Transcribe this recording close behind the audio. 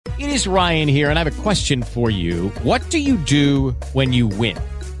It is Ryan here, and I have a question for you. What do you do when you win?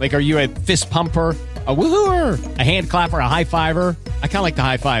 Like, are you a fist pumper, a woohooer, a hand clapper, a high fiver? I kind of like the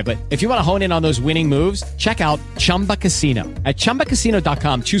high five, but if you want to hone in on those winning moves, check out Chumba Casino. At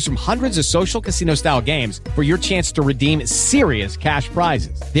ChumbaCasino.com, choose from hundreds of social casino-style games for your chance to redeem serious cash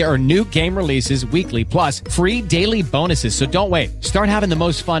prizes. There are new game releases weekly, plus free daily bonuses. So don't wait. Start having the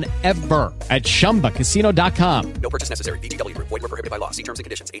most fun ever at ChumbaCasino.com. No purchase necessary. VGW Group. Void where prohibited by law. See terms and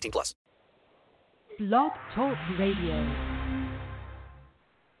conditions. 18+. Blog Talk Radio.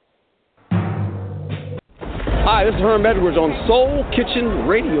 Hi, this is Herm Edwards on Soul Kitchen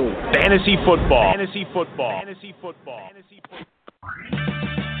Radio. Fantasy football. Fantasy football. Fantasy football. Fantasy football.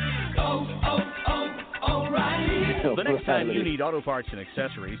 O'Reilly. The next time you need auto parts and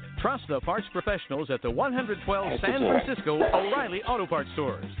accessories, trust the parts professionals at the 112 San Francisco O'Reilly Auto Parts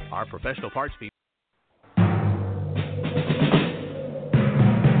stores. Our professional parts people.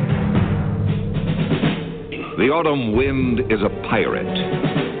 The autumn wind is a pirate,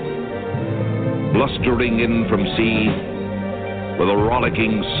 blustering in from sea. With a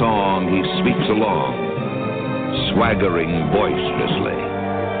rollicking song he sweeps along, swaggering boisterously.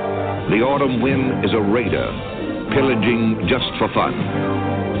 The autumn wind is a raider, pillaging just for fun.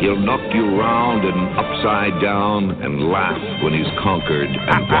 He'll knock you round and upside down and laugh when he's conquered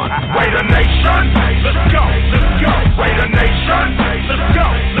and won. Raider Nation, let's go, let's go. Raider Nation, let's go,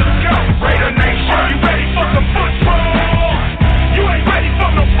 let's go. Raider Nation, are you ready for some football? You ain't ready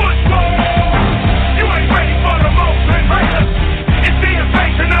for no football. You ain't ready for the Oakland Raiders. It's the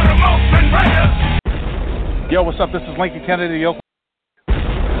invasion of the Oakland Raiders. Yo, what's up? This is Lincoln Kennedy, the Oakland.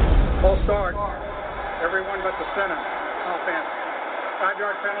 Full start. Everyone but the center. Offense.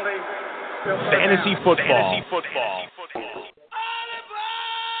 5-yard penalty. Fantasy football. Fantasy football.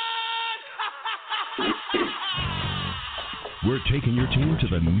 We're taking your team to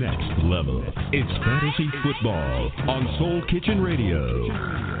the next level. It's Fantasy Football on Soul Kitchen Radio.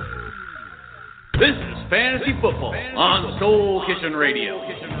 This is Fantasy Football on Soul Kitchen Radio.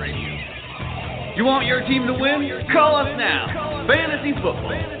 You want your team to win? Call us now. Fantasy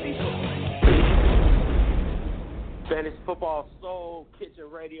Football. Fantasy Football Soul Kitchen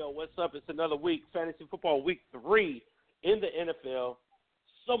Radio. What's up? It's another week. Fantasy Football Week 3 in the NFL.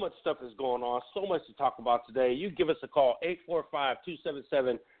 So much stuff is going on. So much to talk about today. You give us a call,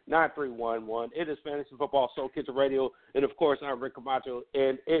 845-277-9311. It is Fantasy Football Soul Kitchen Radio. And, of course, I'm Rick Camacho.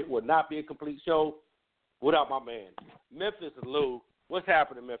 And it would not be a complete show without my man, Memphis Lou. What's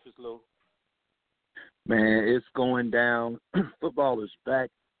happening, Memphis Lou? Man, it's going down. Football is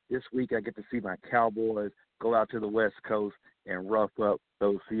back. This week I get to see my Cowboys go out to the West Coast and rough up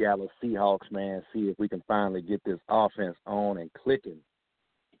those Seattle Seahawks, man, see if we can finally get this offense on and clicking.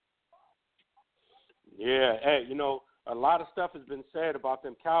 Yeah, hey, you know, a lot of stuff has been said about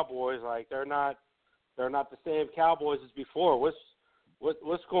them Cowboys. Like they're not the same Cowboys as before. What's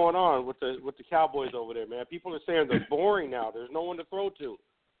going on with the Cowboys over there, man? People are saying they're boring now. There's no one to throw to.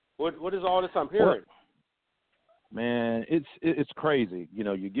 What is all this I'm hearing? Man, it's crazy. You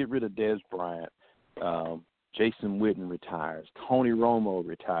know, you get rid of Dez Bryant, Jason Witten retires, Tony Romo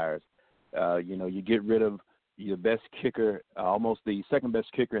retires. You know, you get rid of your best kicker, almost the second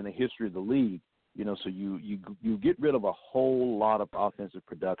best kicker in the history of the league. You know, so you get rid of a whole lot of offensive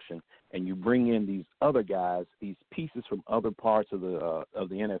production, and you bring in these other guys, these pieces from other parts of the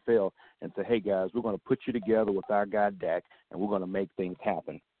NFL, and say, hey guys, we're going to put you together with our guy Dak, and we're going to make things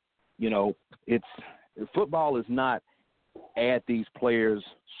happen. You know, football is not add these players,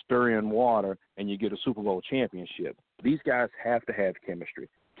 stir in water, and you get a Super Bowl championship. These guys have to have chemistry.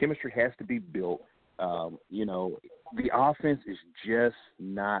 Chemistry has to be built. You know, the offense is just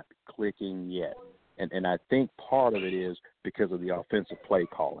not clicking yet. And I think part of it is because of the offensive play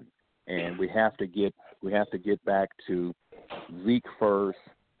calling. And we have to get back to Zeke first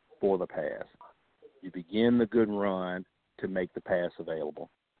for the pass. You begin the good run to make the pass available.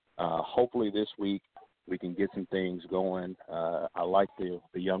 Hopefully this week we can get some things going. I like the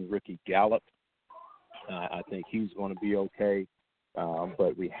young rookie Gallup. I think he's going to be okay.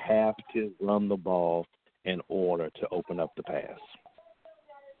 But we have to run the ball in order to open up the pass.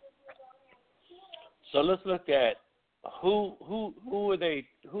 So let's look at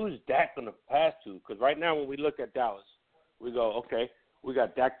who's Dak going to pass to? Because right now when we look at Dallas, we go, okay, we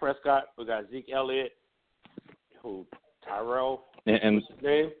got Dak Prescott, we got Zeke Elliott, Tyrell, and what's his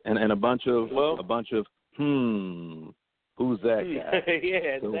name? And a bunch of who's that guy?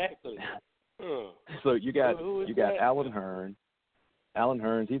 Yeah, exactly. So you got Alan Hearn. Alan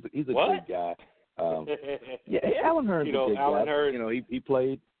Hearns, he's a good guy. Yeah, Alan Hearns is a good guy. Hearns. You know, he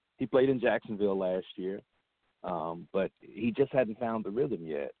played in Jacksonville last year, but he just hadn't found the rhythm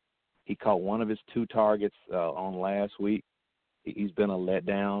yet. He caught one of his 2 targets on last week. He's been a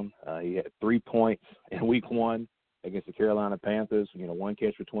letdown. He had 3 points in week 1 against the Carolina Panthers, 1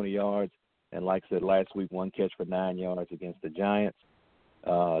 catch for 20 yards. And like I said last week, 1 catch for 9 yards against the Giants.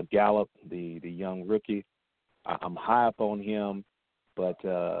 Gallup, the young rookie, I'm high up on him, but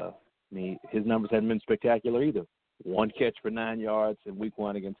his numbers haven't been spectacular either. 1 catch for 9 yards in week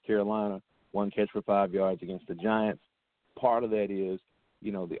 1 against Carolina, 1 catch for 5 yards against the Giants. Part of that is,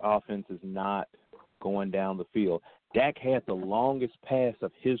 the offense is not going down the field. Dak had the longest pass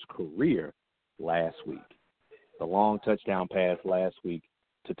of his career last week. The long touchdown pass last week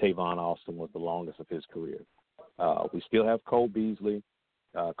to Tavon Austin was the longest of his career. We still have Cole Beasley.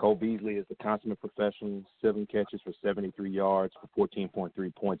 Cole Beasley is the consummate professional, 7 catches for 73 yards for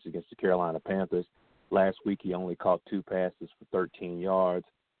 14.3 points against the Carolina Panthers. Last week he only caught 2 passes for 13 yards.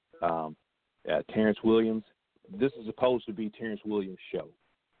 Terrence Williams, this is supposed to be Terrence Williams' show.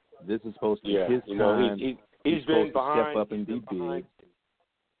 This is supposed to be his time. He's been behind. Step up and be big.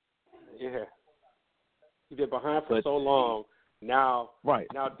 Yeah. He's been behind for so long. Now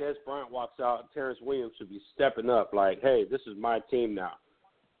Des Bryant walks out. Terrence Williams should be stepping up like, hey, this is my team now.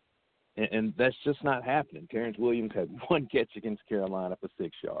 And that's just not happening. Terrence Williams had 1 catch against Carolina for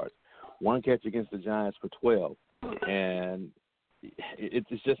 6 yards, 1 catch against the Giants for 12. And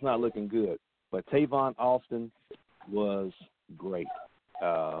it's just not looking good. But Tavon Austin was great.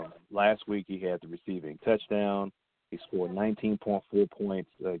 Last week he had the receiving touchdown. He scored 19.4 points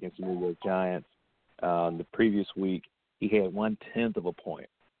against the New York Giants. The previous week he had 1/10 of a point.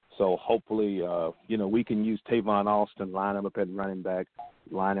 So hopefully, we can use Tavon Austin, line him up at running back,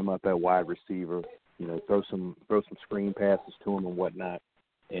 line him up at wide receiver, throw some screen passes to him and whatnot.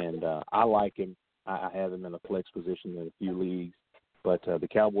 And I like him. I have him in a flex position in a few leagues. But the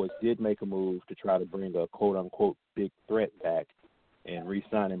Cowboys did make a move to try to bring a quote-unquote big threat back and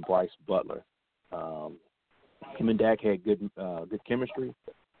re-signing Bryce Butler. Him and Dak had good chemistry.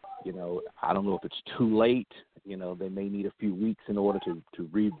 I don't know if it's too late. They may need a few weeks in order to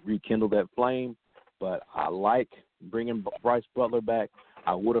rekindle that flame. But I like bringing Bryce Butler back.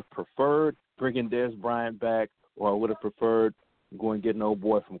 I would have preferred bringing Des Bryant back, or I would have preferred going and getting an old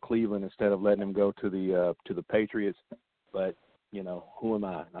boy from Cleveland instead of letting him go to the Patriots. But who am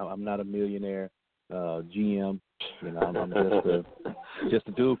I? I'm not a millionaire GM. I'm just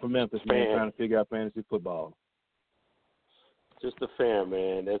a dude from Memphis, man, trying to figure out fantasy football. Just a fan,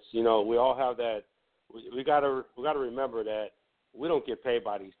 man. That's we all have that. We gotta remember that we don't get paid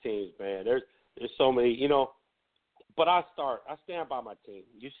by these teams, man. There's so many, But I stand by my team.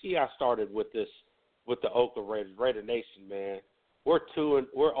 You see, I started with the Oakland Raiders, Raider Nation, man. We're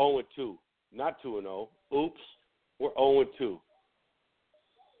 0-2, not 2-0. Oops, we're 0-2.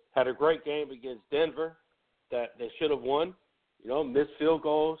 Had a great game against Denver that they should have won. Missed field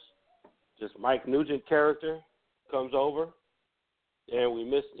goals. Just Mike Nugent character comes over, and we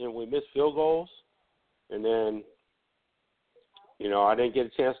missed field goals. And then, I didn't get a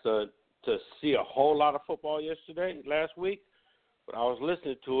chance to see a whole lot of football last week, but I was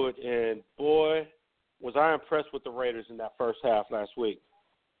listening to it, and boy, was I impressed with the Raiders in that first half last week.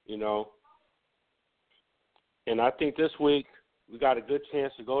 And I think this week we got a good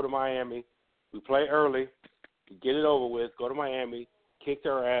chance to go to Miami. We play early, we get it over with, go to Miami, kick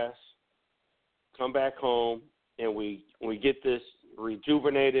their ass, come back home, and we get this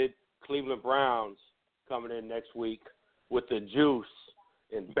rejuvenated Cleveland Browns coming in next week with the juice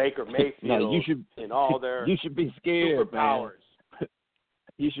and Baker Mayfield and all their you should be scared, superpowers. Man.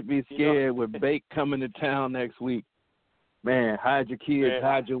 You should be scared with Bake coming to town next week. Man, hide your kids,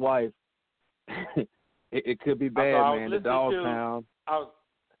 hide your wife. It could be bad, man. The dog town. I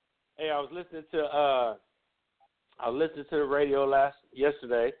was listening to the radio last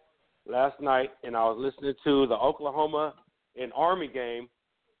night, and I was listening to the Oklahoma and Army game.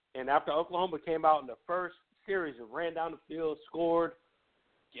 And after Oklahoma came out in the first series and ran down the field, scored,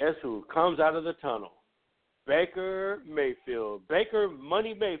 guess who comes out of the tunnel? Baker Mayfield. Baker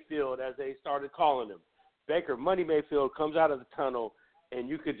Money Mayfield, as they started calling him. Baker Money Mayfield comes out of the tunnel, and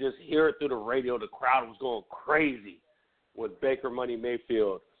you could just hear it through the radio. The crowd was going crazy with Baker Money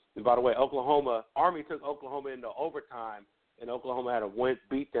Mayfield. And by the way, Army took Oklahoma into overtime, and Oklahoma had to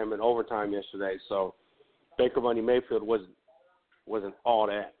beat them in overtime yesterday. So Baker Money Mayfield wasn't all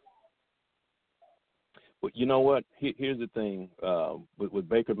that. Well, you know what? Here's the thing with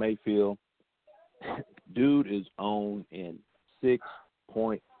Baker Mayfield. Dude is owned in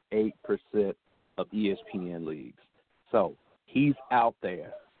 6.8% of ESPN leagues. So he's out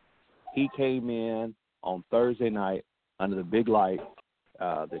there. He came in on Thursday night under the big light.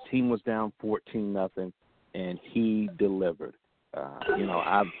 The team was down 14-0, and he delivered.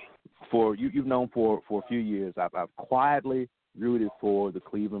 you've known for a few years, I've quietly rooted for the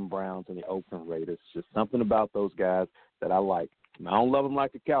Cleveland Browns and the Oakland Raiders. Just something about those guys that I like. I don't love them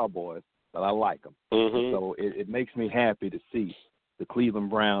like the Cowboys, but I like them. Mm-hmm. So it makes me happy to see the Cleveland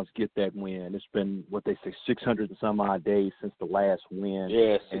Browns get that win. It's been, what they say, 600 and some odd days since the last win.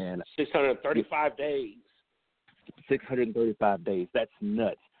 Yes, and 635 days. 635 days. That's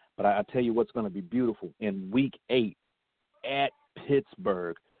nuts. But I tell you what's going to be beautiful. In Week 8 at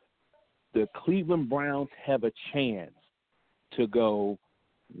Pittsburgh, the Cleveland Browns have a chance to go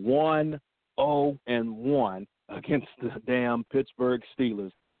 1-0-1 against the damn Pittsburgh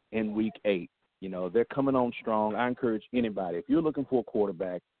Steelers in Week 8. You know, they're coming on strong. I encourage anybody, if you're looking for a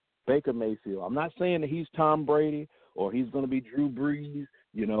quarterback, Baker Mayfield. I'm not saying that he's Tom Brady or he's going to be Drew Brees,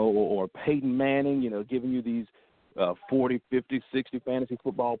 you know, or Peyton Manning, you know, giving you these 40, 50, 60 fantasy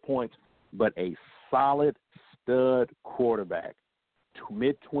football points, but a solid stud quarterback,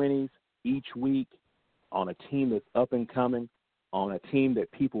 mid-20s each week on a team that's up and coming, on a team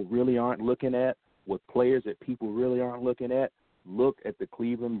that people really aren't looking at, with players that people really aren't looking at. Look at the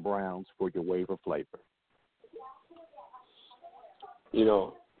Cleveland Browns for your waiver flavor. You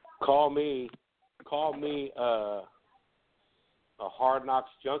know, call me a Hard Knocks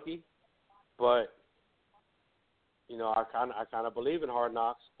junkie, but you know, I kind of believe in Hard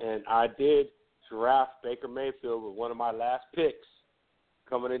Knocks, and I did draft Baker Mayfield with one of my last picks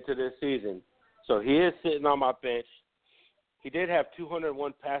coming into this season. So he is sitting on my bench. He did have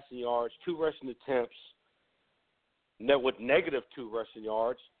 201 passing yards, 2 rushing attempts, with -2 rushing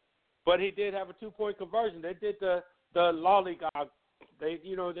yards, but he did have a 2-point conversion. They did the lollygog. They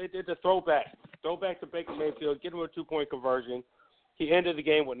did the throwback to Baker Mayfield, get him a 2-point conversion. He ended the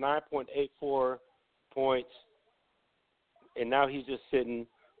game with 9.84 points, and now he's just sitting,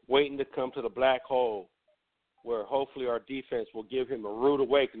 waiting to come to the black hole, where hopefully our defense will give him a rude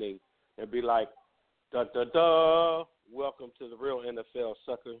awakening and be like, da da da, welcome to the real NFL,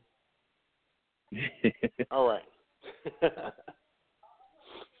 sucker. All right.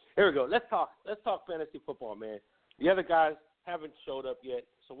 Here we go. Let's talk fantasy football, man. The other guys haven't showed up yet,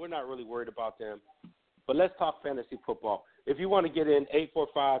 so we're not really worried about them. But let's talk fantasy football. If you want to get in,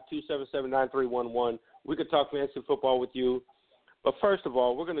 845-277-9311, we could talk fantasy football with you. But first of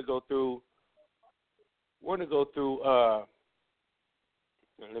all, we're going to go through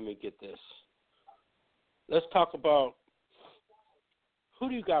let me get this. Let's talk about who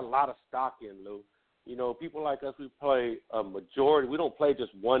do you got a lot of stock in, Lou? You know, people like us, we play a majority. We don't play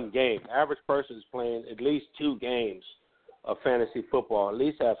just one game. The average person is playing at least 2 games of fantasy football, at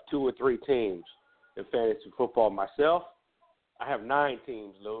least have 2 or 3 teams in fantasy football. Myself, I have 9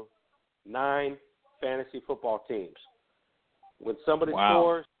 teams, Lou. 9 fantasy football teams. When somebody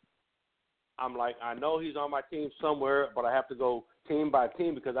scores, I'm like, I know he's on my team somewhere, but I have to go team by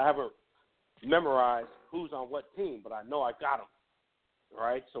team because I haven't memorized who's on what team, but I know I got them.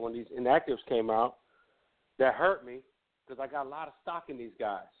 Right? So when these inactives came out, that hurt me because I got a lot of stock in these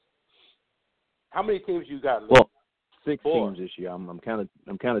guys. How many teams you got, Lou? Well, 6 4. teams this year. I'm kind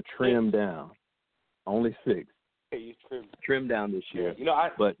of trimmed down. Only 6. Hey, you trimmed down this year. Yeah. You know, I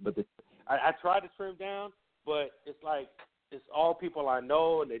tried to trim down, but it's like it's all people I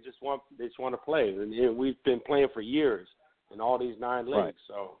know, and they just want to play. And we've been playing for years in all these 9 leagues, right.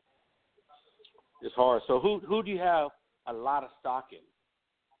 So it's hard. So who do you have a lot of stock in?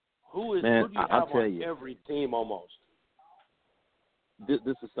 Who do you have on every team almost? This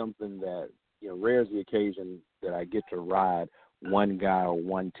is something that, you know, rare is the occasion that I get to ride one guy or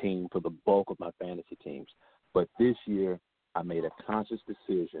one team for the bulk of my fantasy teams. But this year, I made a conscious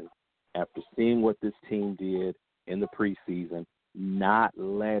decision after seeing what this team did in the preseason, not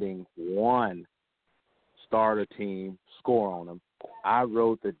letting one starter team score on them. I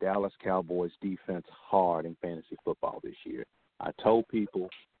rode the Dallas Cowboys defense hard in fantasy football this year. I told people,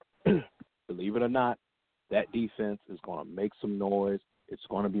 believe it or not, that defense is going to make some noise. It's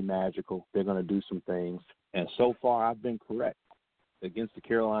going to be magical. They're going to do some things. And so far, I've been correct. Against the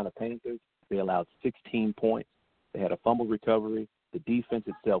Carolina Panthers, they allowed 16 points. They had a fumble recovery. The defense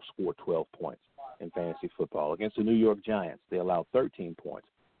itself scored 12 points in fantasy football. Against the New York Giants, they allowed 13 points.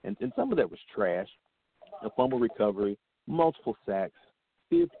 And some of that was trash. A fumble recovery, multiple sacks,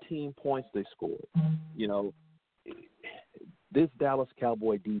 15 points they scored. You know, this Dallas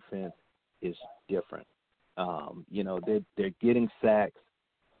Cowboy defense is different. You know, they're getting sacks.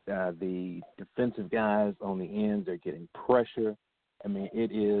 The defensive guys on the ends are getting pressure. I mean,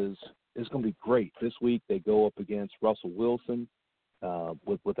 it's going to be great. This week they go up against Russell Wilson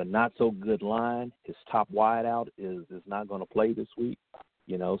with a not-so-good line. His top wideout is not going to play this week.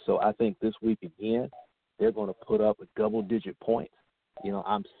 You know, so I think this week again they're going to put up a double-digit points.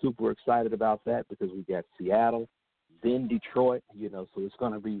 I'm super excited about that because we got Seattle, then Detroit, so it's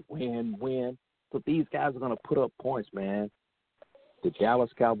going to be win-win. So these guys are going to put up points, man. The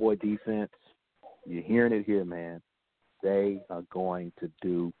Dallas Cowboy defense, you're hearing it here, man. They are going to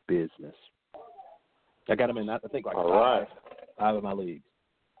do business. I got them in, I think, like five of my leagues.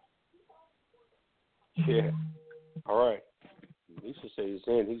 Yeah. All right. He should say he's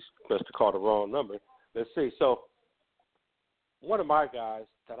in. He's supposed to call the wrong number. Let's see. So, one of my guys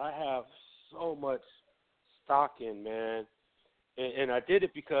that I have so much stock in, man, and I did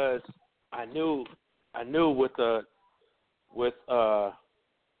it because I knew with the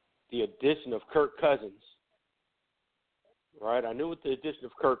addition of Kirk Cousins, right? I knew with the addition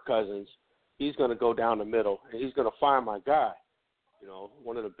of Kirk Cousins, he's going to go down the middle and he's going to find my guy.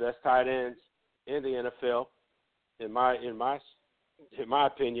 One of the best tight ends in the NFL, in my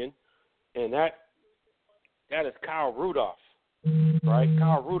opinion, and that is Kyle Rudolph, right?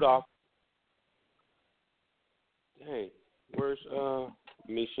 Kyle Rudolph. Hey, where's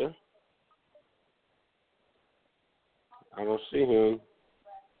Misha? I don't see him.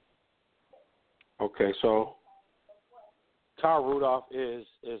 Okay, so Kyle Rudolph is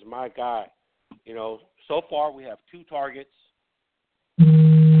my guy. So far we have 2 targets.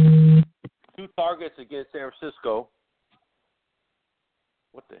 2 targets against San Francisco.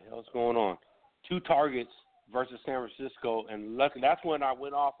 What the hell's going on? 2 targets versus San Francisco, and luckily that's when I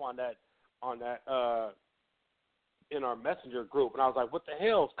went off on that in our messenger group, and I was like, "What the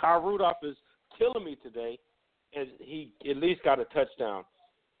hell? Kyle Rudolph is killing me today," and he at least got a touchdown.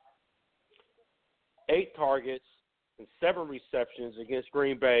 8 targets and 7 receptions against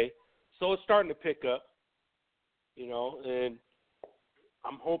Green Bay, so it's starting to pick up, and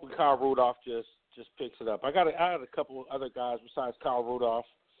I'm hoping Kyle Rudolph just picks it up. I had a couple of other guys besides Kyle Rudolph.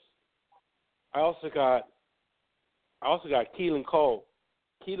 I also got Keelan Cole.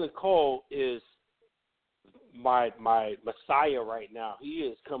 Keelan Cole is my messiah right now. He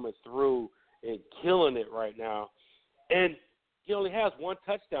is coming through and killing it right now. And he only has 1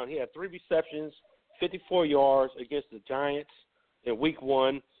 touchdown. He had 3 receptions, 54 yards against the Giants in week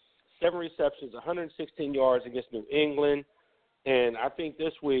 1, 7 receptions, 116 yards against New England. And I think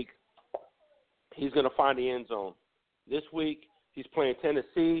this week he's going to find the end zone. This week he's playing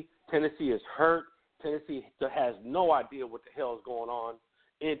Tennessee. Tennessee is hurt. Tennessee has no idea what the hell is going on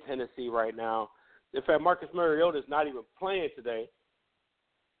in Tennessee right now. In fact, Marcus Mariota is not even playing today.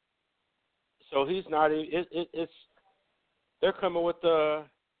 So he's not – they're coming with the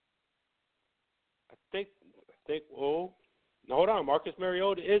 – I think hold on. Marcus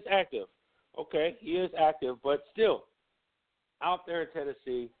Mariota is active. Okay, he is active, but still, out there in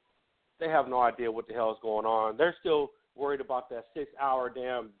Tennessee, they have no idea what the hell is going on. They're still worried about that 6-hour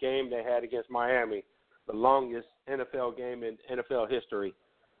damn game they had against Miami, the longest NFL game in NFL history.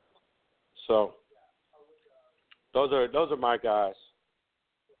 So those are my guys.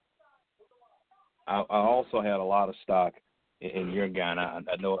 I also had a lot of stock in your guy, and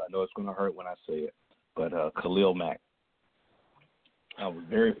I know it's going to hurt when I say it, but Khalil Mack. I was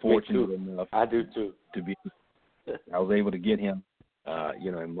very fortunate enough. I do too. I was able to get him,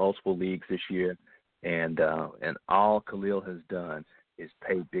 in multiple leagues this year, and all Khalil has done is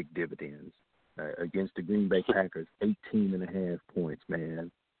pay big dividends against the Green Bay Packers. 18.5 points,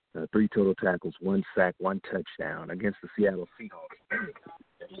 man. 3 total tackles, 1 sack, 1 touchdown against the Seattle Seahawks.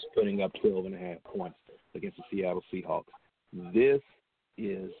 He's putting up 12.5 points against the Seattle Seahawks. This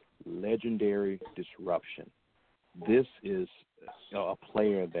is legendary disruption. This is a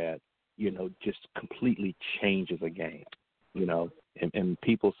player that, just completely changes a game, and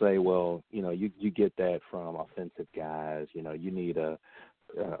people say, well, you get that from offensive guys, you need a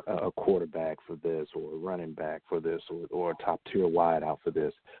quarterback for this or a running back for this or a top-tier wideout for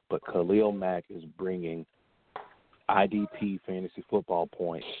this. But Khalil Mack is bringing IDP fantasy football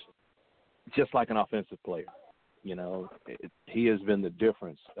points just like an offensive player. He has been the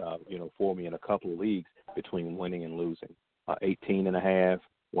difference, for me in a couple of leagues between winning and losing. 18.5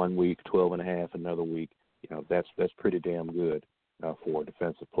 one week, 12.5 another week. That's pretty damn good for a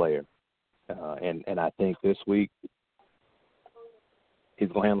defensive player. And I think this week he's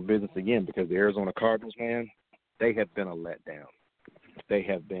going to handle business again because the Arizona Cardinals, man, they have been a letdown. They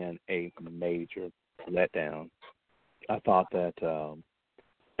have been a major letdown. I thought that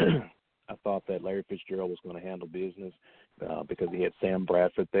Larry Fitzgerald was going to handle business because he had Sam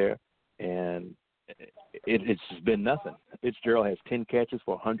Bradford there, and it's just been nothing. Fitzgerald has 10 catches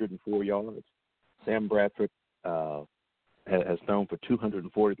for 104 yards. Sam Bradford has thrown for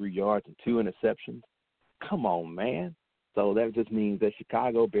 243 yards and 2 interceptions. Come on, man. So that just means that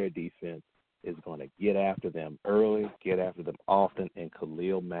Chicago Bear defense is going to get after them early, get after them often, and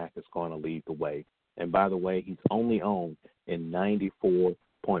Khalil Mack is going to lead the way. And by the way, he's only owned in 94.4%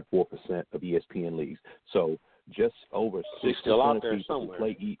 of ESPN leagues. So just over 6% of people who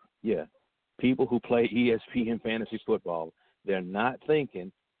play people who play ESPN fantasy football, they're not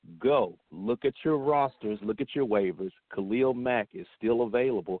thinking, go, look at your rosters, look at your waivers. Khalil Mack is still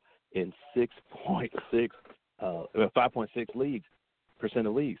available in 5.6 leagues, percent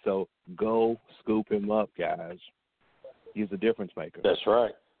of leagues. So go scoop him up, guys. He's a difference maker. That's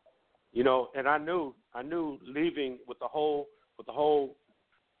right. You know, and I knew leaving with the whole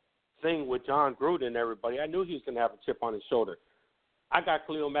thing with John Gruden and everybody, I knew he was going to have a chip on his shoulder. I got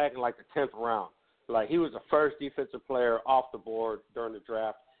Khalil Mack in like the 10th round. Like, he was the first defensive player off the board during the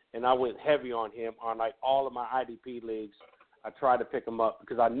draft, and I went heavy on him on like all of my IDP leagues. I tried to pick him up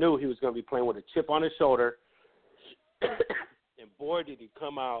because I knew he was going to be playing with a chip on his shoulder. And boy, did he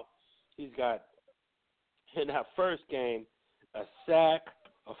come out. He's got, in that first game, a sack,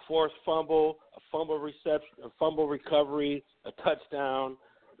 a forced fumble, a fumble reception, a fumble recovery, a touchdown.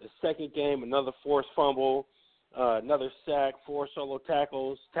 The second game, another forced fumble, another sack, 4 solo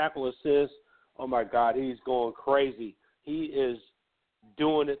tackles, tackle assists. Oh, my God, he's going crazy. He is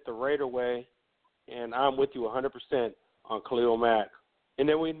doing it the Raider way, and I'm with you 100% on Khalil Mack. And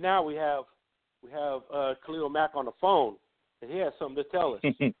then we have Khalil Mack on the phone, and he has something to tell us.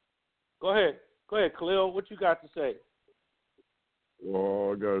 Go ahead, Khalil. What you got to say? Well,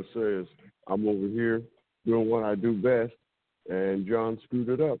 all I got to say is I'm over here doing what I do best, and John screwed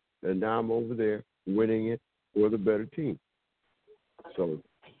it up. And now I'm over there winning it for the better team. So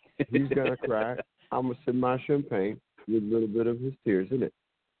he's going to cry. I'm going to sip my champagne with a little bit of his tears in it.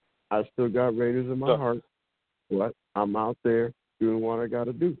 I still got Raiders in my heart, but I'm out there doing what I got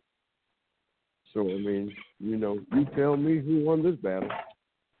to do. So, I mean, you know, you tell me who won this battle.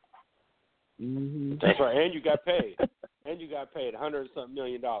 Mm-hmm. That's right. And you got paid. $100-something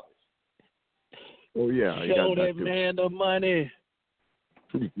million. Oh, yeah. Show that man the money.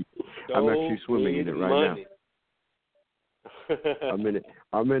 I'm actually swimming in it right now.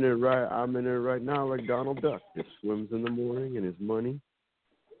 I'm in it right now like Donald Duck. Just swims in the morning in his money.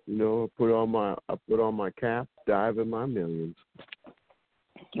 You know, I put on my cap, dive in my millions.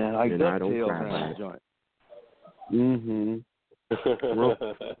 Yeah, like and I don't cry. Mm-hmm. Well,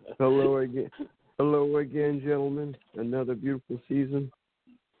 hello again, gentlemen. Another beautiful season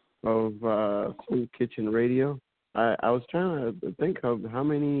of Soul Kitchen Radio. I was trying to think of how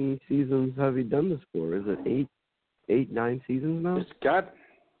many seasons have you done this for? Is it 9 seasons now? It's got,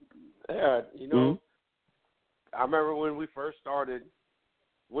 you know, I remember when we first started.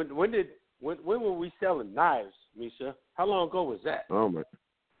 When were we selling knives, Misha? How long ago was that?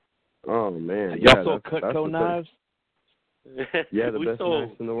 Oh man! Y'all sold Cutco knives? Yeah, the we best sold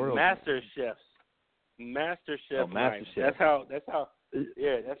knives in the world. Master Chef knives. That's how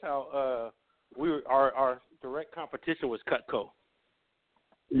our direct competition was Cutco.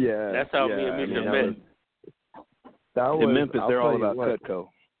 Yeah. That's how me and Misha met. In Memphis, they're all about Cutco.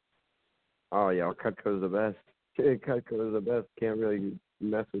 Oh yeah, well, Cutco is the best. Cutco is the best. Can't really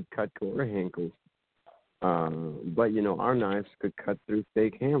mess with Cutco or Henckels. But you know, our knives could cut through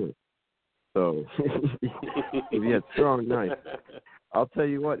fake hammers. So if you had strong knives, I'll tell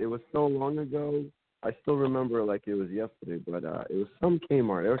you what. It was so long ago. I still remember like it was yesterday. But it was some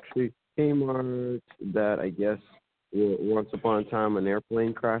Kmart. Actually, Kmart that I guess once upon a time an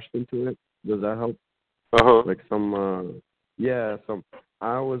airplane crashed into it. Does that help? Like some.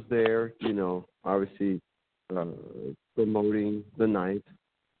 I was there. You know, obviously promoting the night,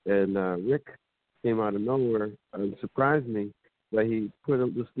 and Rick came out of nowhere and surprised me that he put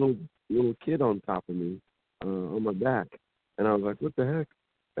up this little kid on top of me on my back, and I was like, "What the heck?"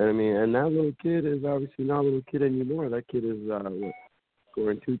 And I mean, and that little kid is obviously not a little kid anymore. That kid is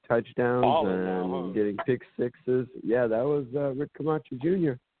scoring 2 touchdowns and getting pick sixes. Yeah, that was Rick Camacho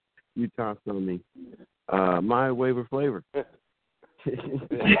Jr. You tossed on me. My waiver flavor.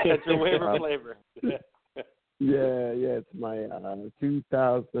 That's your waiver flavor. Yeah, it's my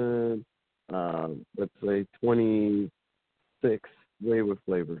 2000. Let's say 26 waiver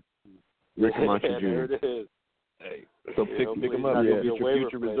flavor. Rick Camacho Jr. There it is. Hey, so pick him up. Yeah. Get your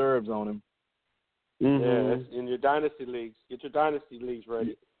future reserves on him. Mm-hmm. Yeah, that's in your dynasty leagues. Get your dynasty leagues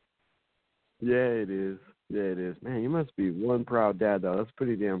ready. Yeah, it is. Man, you must be one proud dad, though. That's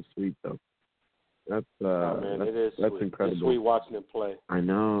pretty damn sweet, though. That's it is. That's sweet. incredible. It's sweet watching him play. I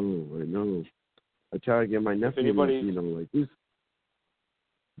know. I try to get my nephew, do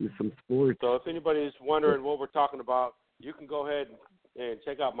some sports. So if anybody's wondering what we're talking about, you can go ahead and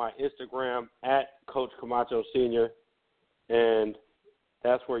check out my Instagram at Coach Camacho Sr., and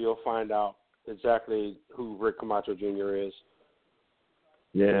that's where you'll find out exactly who Rick Camacho Jr. is.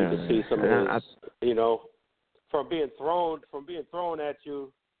 Yeah. You can see some of his, you know, from being thrown at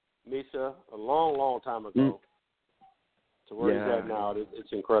you, Misha, a long, long time ago, to where he's at now.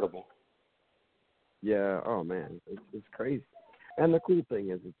 It's incredible. Yeah. Oh man, it's crazy. And the cool thing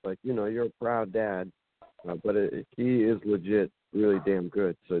is, it's like, you know, you're a proud dad, but he is legit really damn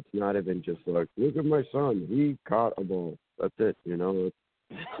good. So it's not even just like, look at my son, he caught a ball. That's it, you know.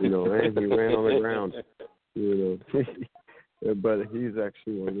 And he ran on the ground, you know. But he's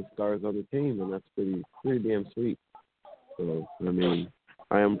actually one of the stars on the team, and that's pretty damn sweet. So I mean,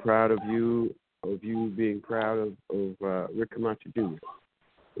 I am proud of you being proud of Rick Camacho Jr.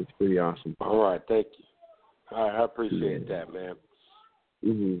 It's pretty awesome. All right, thank you. I appreciate that, man.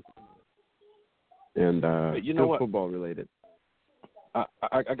 Mhm. And you know what? Football related.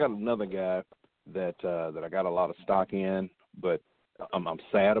 I got another guy that I got a lot of stock in, but I'm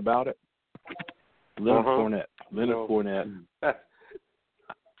sad about it. Leonard Fournette. Leonard Fournette.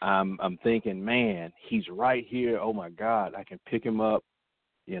 I'm thinking, man, he's right here. Oh my God, I can pick him up.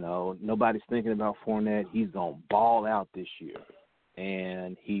 You know, nobody's thinking about Fournette. He's gonna ball out this year,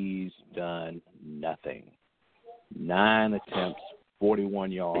 and he's done nothing. 9 attempts,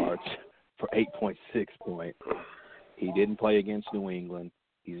 41 yards for 8.6 points. He didn't play against New England.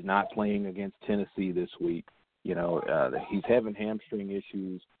 He's not playing against Tennessee this week. You know, he's having hamstring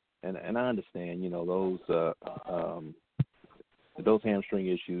issues, and I understand. You know, those hamstring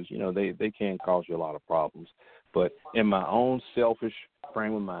issues. You know, they can cause you a lot of problems. But in my own selfish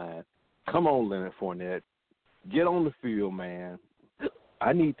frame of mind, come on, Leonard Fournette, get on the field, man.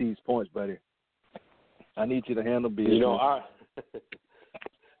 I need these points, buddy. I need you to handle business. You know,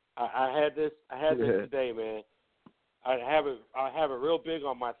 I had this today, man. I have it real big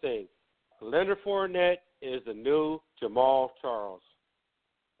on my thing. Leonard Fournette is the new Jamal Charles.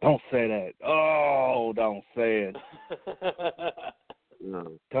 Don't say that. Oh, don't say it.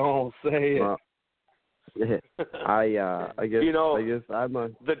 No. Don't say it. Well, I guess I'm a.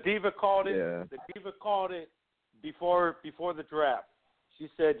 The diva called it. Yeah. The diva called it before the draft. She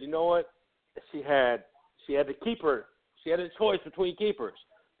said, you know what? She had to keep her. She had a choice between keepers.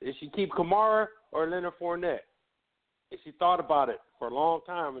 Did she keep Kamara or Leonard Fournette? And she thought about it for a long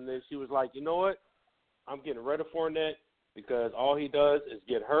time, and then she was like, you know what? I'm getting rid of Fournette because all he does is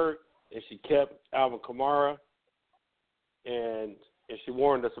get hurt. And she kept Alvin Kamara, and she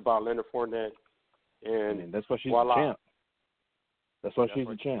warned us about Leonard Fournette. And that's why she's voila. a champ. That's why she's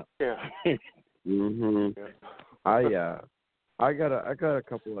a champ. Yeah. Mhm. I got a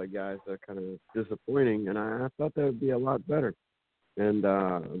couple of guys that are kind of disappointing, and I thought they would be a lot better. And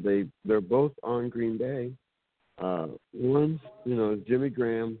they're both on Green Bay. One's, you know, Jimmy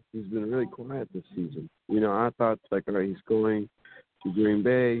Graham. He's been really quiet this season. You know, I thought, like, all right, he's going to Green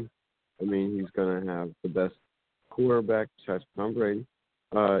Bay. I mean, he's going to have the best quarterback, besides Tom Brady,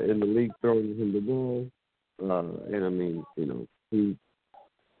 in the league throwing him the ball. And, I mean, you know,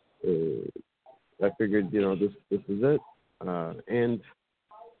 I figured, you know, this is it. And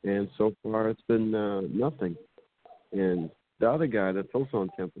so far it's been nothing. And the other guy that's also on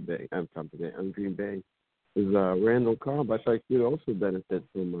Green Bay, is Randall Cobb. I thought he would also benefit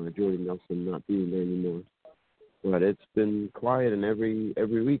from Jordy Nelson not being there anymore. But it's been quiet, and every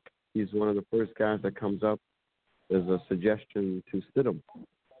week he's one of the first guys that comes up as a suggestion to sit him.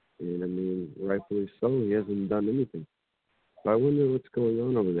 And, I mean, rightfully so, he hasn't done anything. So I wonder what's going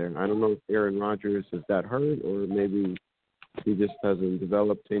on over there. I don't know if Aaron Rodgers is that hurt, or maybe he just hasn't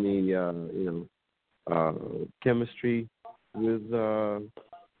developed any, chemistry with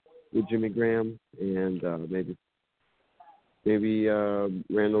Jimmy Graham, and maybe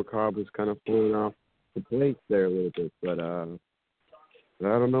Randall Cobb was kind of pulling off the plate there a little bit, but I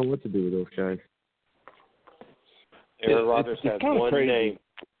don't know what to do with those guys. Aaron Rodgers has one name.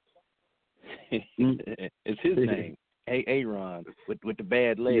 It's his name, Aaron, with the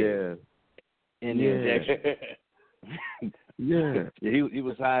bad leg. Yeah. And the injection. He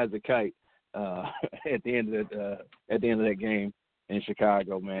was high as a kite at the end of that game in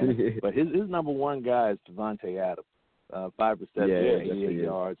Chicago, man. But his number one guy is Devontae Adams. 5 receptions, 88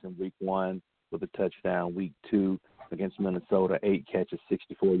 yards in week 1 with a touchdown. Week 2 against Minnesota, 8 catches,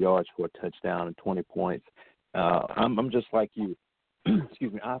 64 yards for a touchdown and 20 points. I'm just like you.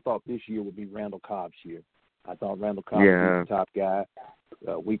 Excuse me. I thought this year would be Randall Cobb's year. I thought Randall Cobb was the top guy.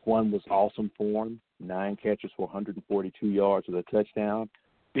 Week 1 was awesome for him. 9 catches for 142 yards with a touchdown.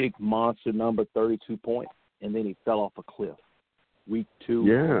 Big monster number, 32 points. And then he fell off a cliff. Week 2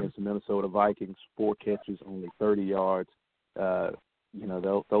 against the Minnesota Vikings, 4 catches, only 30 yards. Those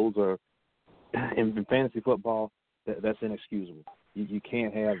are, in fantasy football, that's inexcusable. You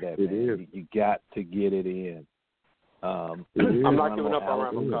can't have that, It man. is. You got to get it in. I'm not giving up on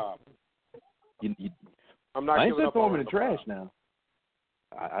Randall Cobb. I'm not giving up on him in the trash now.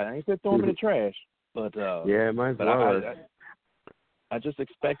 I ain't said throw him in the trash, but might as well. I just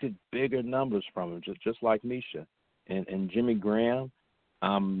expected bigger numbers from him, just like Misha and Jimmy Graham.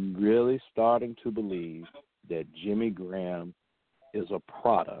 I'm really starting to believe that Jimmy Graham is a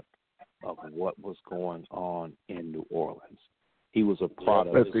product of what was going on in New Orleans. He was a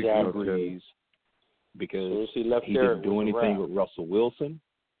product of Drew Brees because he didn't do anything with Russell Wilson.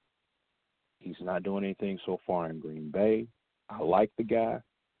 He's not doing anything so far in Green Bay. I like the guy,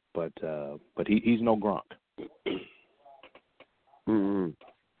 but he's no Gronk. Mm-hmm.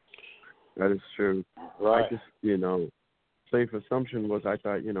 That is true. Right. I just, safe assumption was I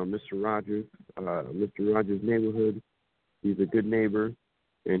thought, Mr. Rogers' neighborhood, he's a good neighbor,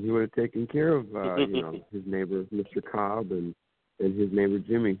 and he would have taken care of, his neighbor, Mr. Cobb, and his neighbor,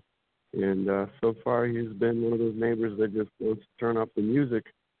 Jimmy. And so far he's been one of those neighbors that just wants to turn up the music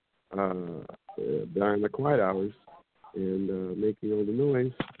during the quiet hours and making all the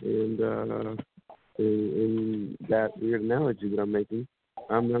noise. And in that weird analogy that I'm making,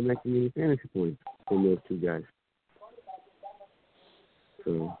 I'm not making any fantasy points from those two guys.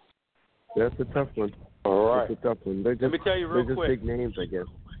 So that's a tough one. All right. That's a tough one. Let me tell you real they're just quick. big names, I guess.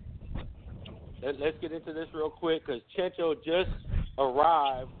 Let's get into this real quick because Chencho just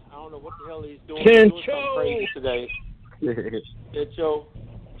arrived. I don't know what the hell he's doing. He's doing something crazy today. Chencho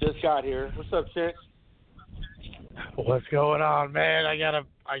just got here. What's up, Chench? What's going on, man? I got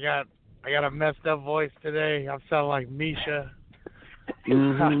a messed up voice today. I'm sounding like Misha.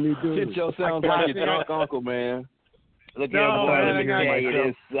 Chencho sounds like your drunk uncle, man. Look at him, I think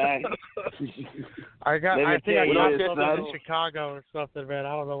I got something in Chicago or something, man.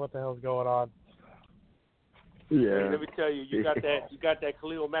 I don't know what the hell's going on. Yeah. Let me tell you, you got that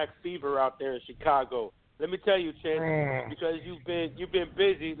Khalil Mack fever out there in Chicago. Let me tell you, Chen, because you've been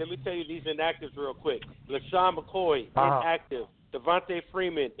busy. Let me tell you these inactives real quick. LaShawn McCoy, inactive. Devontae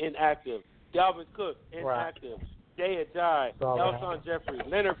Freeman, inactive. Dalvin Cook, inactive. Jay Ajayi, Alshon Jeffrey,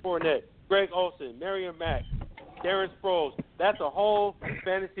 Leonard Fournette, Greg Olsen, Marion Mack, Darren Sproles. That's a whole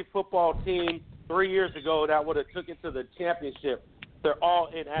fantasy football team 3 years ago that would have took it to the championship. They're all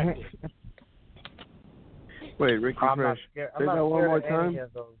inactive. Wait, Ricky Fresh. Say that one more time.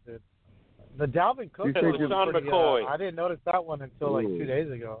 The Dalvin Cook LaShawn McCoy. I didn't notice that one until like 2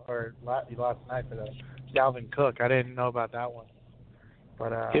 days ago, or last night for the Dalvin Cook. I didn't know about that one.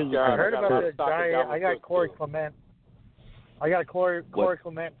 But I heard about the guy. I got Corey Clement. Corey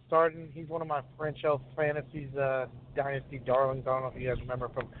Clement starting. He's one of my French-Elf Fantasies Dynasty darlings. I don't know if you guys remember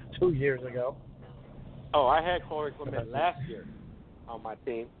from 2 years ago. Oh, I had Corey Clement last year on my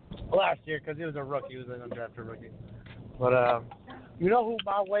team. Last year because he was a rookie. He was an undrafted rookie. But you know who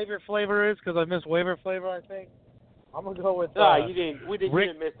my waiver flavor is? Because I missed waiver flavor, I think. I'm gonna go with. You didn't. We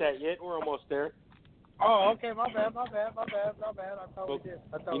didn't miss that yet. We're almost there. Oh, okay. My bad. I thought we did.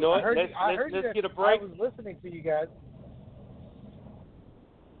 You know what? Let's get a break. I was listening to you guys.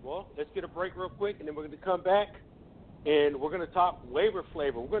 Well, let's get a break real quick, and then we're going to come back, and we're going to talk waiver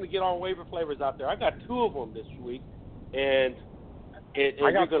flavor. We're going to get our waiver flavors out there. I got 2 of them this week, and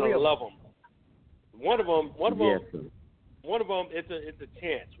you're going to love them. One of them, it's a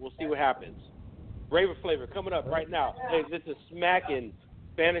chance. We'll see what happens. Waiver flavor coming up right now. Hey, this is Smackin'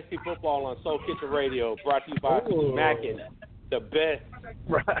 Fantasy Football on Soul Kitchen Radio, brought to you by Smackin', the best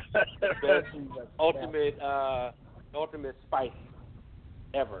ultimate spice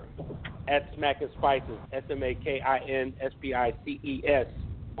ever at Smackin' Spices, SMAKINSPICES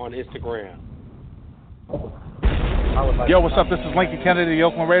on Instagram. Yo, what's up? This is Lincoln Kennedy, the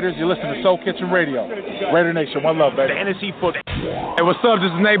Oakland Raiders. You're listening to Soul Kitchen Radio. Raider Nation, one love, baby. Fantasy football. Hey, what's up?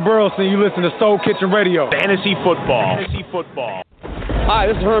 This is Nate Burleson. You listen to Soul Kitchen Radio. Fantasy football. Fantasy football. Hi,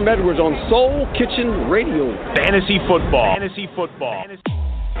 this is Herm Edwards on Soul Kitchen Radio. Fantasy football. Fantasy football.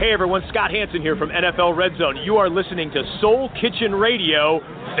 Hey everyone, Scott Hansen here from NFL Red Zone. You are listening to Soul Kitchen Radio,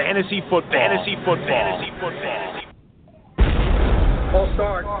 Fantasy Football. Fantasy Football. Fantasy Football. All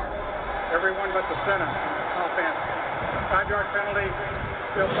start. Everyone but the center. Offense. 5-yard penalty.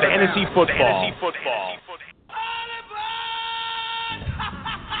 Fantasy Football. Fantasy Football.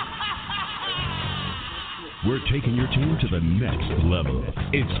 We're taking your team to the next level.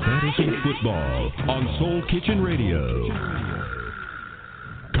 It's Fantasy Football on Soul Kitchen Radio.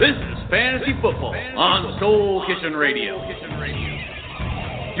 This is Fantasy Football on Soul Kitchen Radio.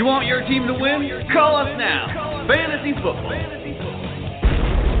 You want your team to win? Call us now. Fantasy Football.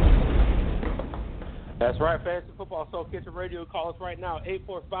 That's right, Fantasy Football, Soul Kitchen Radio. Call us right now,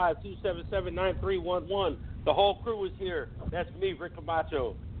 845-277-9311. The whole crew is here. That's me, Rick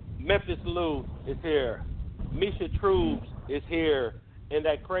Camacho. Memphis Lou is here. Misha Trubes is here. And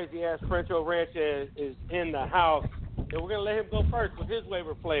that crazy-ass Frencho Ranchez is in the house. And we're going to let him go first with his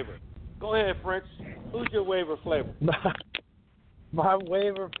waiver flavor. Go ahead, French. Who's your waiver flavor? My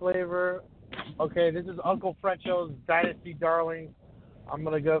waiver flavor, okay, this is Uncle Frencho's Dynasty Darling. I'm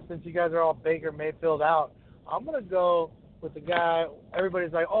going to go, since you guys are all Baker Mayfield out, I'm going to go with the guy,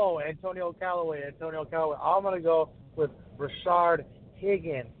 everybody's like, oh, Antonio Callaway. I'm going to go with Rashard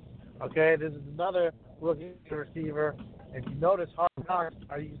Higgins. Okay, this is another rookie receiver. If you notice, Hard Knocks,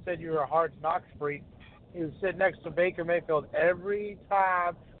 or you said you were a Hard Knocks freak, he was sitting next to Baker Mayfield every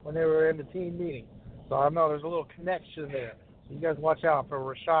time when they were in the team meeting. So I know there's a little connection there. So you guys watch out for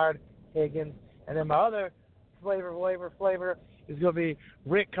Rashard Higgins. And then my other flavor is going to be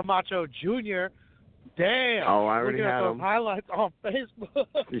Rick Camacho Jr. Damn. Oh, I already had those him. Highlights on Facebook.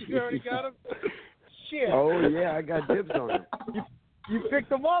 You already got him? Shit. Oh, yeah, I got dibs on him. You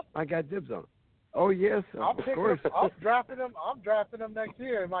picked him up? I got dibs on him. Oh, yes, of course. I'm drafting him next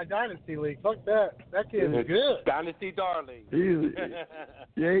year in my Dynasty League. Fuck that. That kid is good. Dynasty Darling.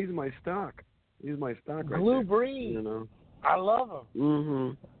 He's my stock. He's my stock right Blue there. Breeze. You know. I love him.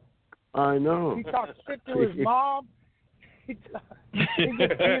 Mm-hmm. I know. He talks shit to his mom. He gets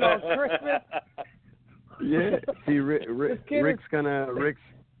beat on Christmas. Yeah. See, Rick's gonna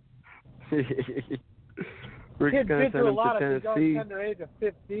send him to Tennessee. He's under age of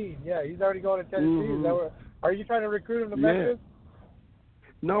 15. Yeah, he's already going to Tennessee. Mm-hmm. Are you trying to recruit him to Memphis?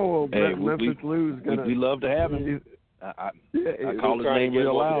 No, Memphis Lou's gonna. We love to have him. I call his name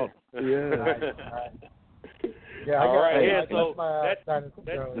real loud. Yeah. Yeah, all right. Yeah, so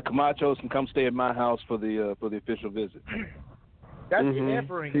the Camachos can come stay at my house for the official visit. That's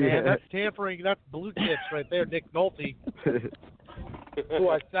tampering, man. That's tampering. That's blue chips right there, Nick Nolte. Who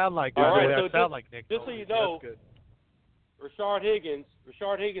I sound like. All right, I sound like Nick. Just so you know, Rashard Higgins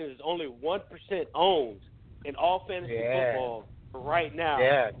is only 1% owned in all fantasy football right now.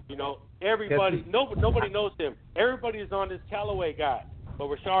 Yeah. You know, nobody knows him. Everybody is on this Callaway guy, but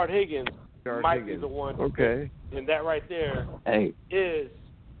Rashard Higgins might be the one. Okay. And that right there is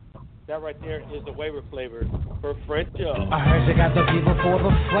the waiver flavor for Frencho. I heard you got the people for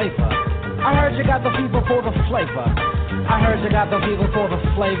the flavor. I heard you got the people for the flavor. I heard you got the people for the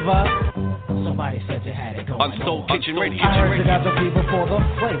flavor. Somebody said you had it going on Soul Kitchen Radio. I heard you got the people for the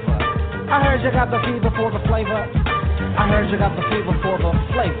flavor. I heard you got the people for the flavor. I heard you got the people for the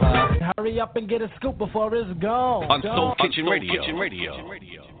flavor. Hurry up and get a scoop before it's gone. On Soul Kitchen Radio.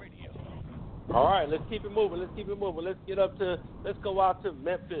 All right, let's keep it moving. Let's go out to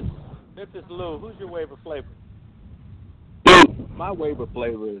Memphis. Memphis Lou, who's your waiver flavor? My waiver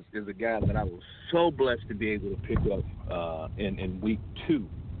flavor is a guy that I was so blessed to be able to pick up in week 2.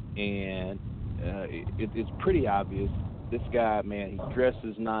 And it's pretty obvious. This guy, man, he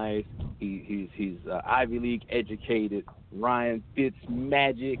dresses nice. He's Ivy League educated. Ryan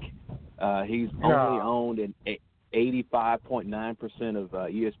Fitzmagic. He's only owned in 85.9% of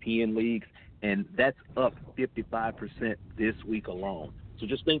ESPN leagues, and that's up 55% this week alone. So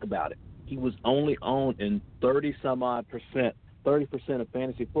just think about it. He was only owned in 30% of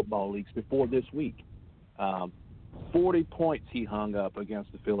fantasy football leagues before this week. 40 points he hung up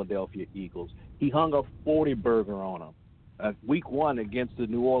against the Philadelphia Eagles. He hung a 40 burger on them. Week 1 against the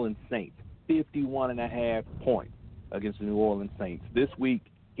New Orleans Saints, 51.5 points against the New Orleans Saints. This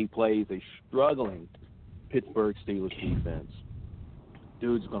week he plays a struggling Pittsburgh Steelers defense.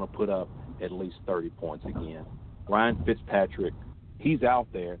 Dude's going to put up at least 30 points again. Ryan Fitzpatrick, he's out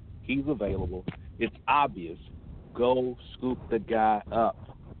there. He's available. It's obvious. Go scoop the guy up.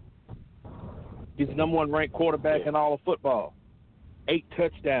 He's the number 1 ranked quarterback in all of football. 8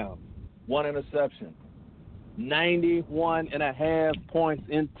 touchdowns, 1 interception. 91.5 points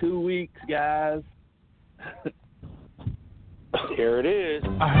in 2 weeks, guys. Here it is.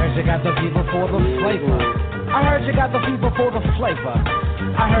 I heard you got the people for the flavor. I heard you got the people for the flavor.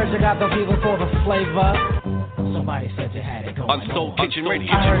 I heard you got the people for the flavor. Somebody said you had it going on Soul Kitchen Radio.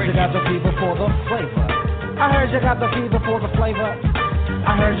 I heard you got the people for the flavor. I heard you got the people for the flavor.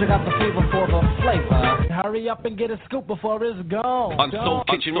 I heard you got the people for the flavor. Hurry up and get a scoop before it's gone. On Soul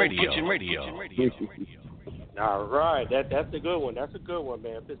Kitchen Radio. All right, that's a good one. That's a good one,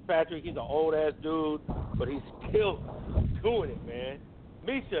 man. Fitzpatrick, he's an old-ass dude, but he's still doing it, man.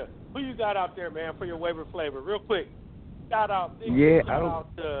 Misha, who you got out there, man, for your waiver flavor? Real quick, shout out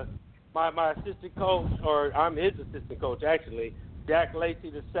to my assistant coach, or I'm his assistant coach, actually, Jack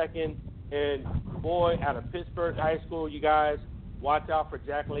Lacey II, and boy, out of Pittsburgh High School, you guys, watch out for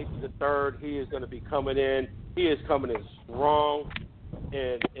Jack Lacey III. He is going to be coming in. He is coming in strong.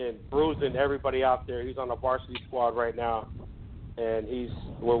 and bruising everybody out there. He's on the varsity squad right now, and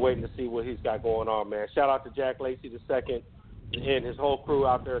we're waiting to see what he's got going on, man. Shout out to Jack Lacey II and his whole crew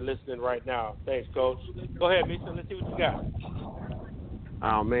out there listening right now. Thanks, Coach. Go ahead, Misha. Let's see what you got.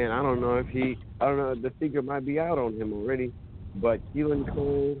 Oh man, I don't know. The secret might be out on him already. But Keelan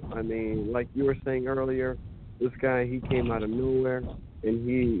Cole, I mean, like you were saying earlier, this guy, he came out of nowhere, and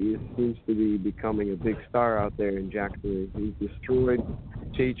he seems to be becoming a big star out there in Jacksonville. He destroyed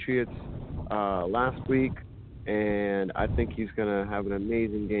Patriots last week, and I think he's going to have an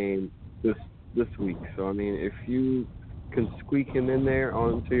amazing game this week. So, I mean, if you can squeak him in there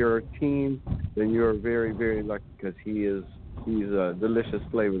onto your team, then you're very, very lucky because he's a delicious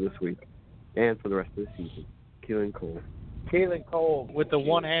flavor this week and for the rest of the season. Keelan Keelan Cole with the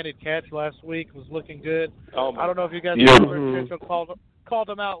one-handed catch last week was looking good. I don't know if you guys remember Chencho called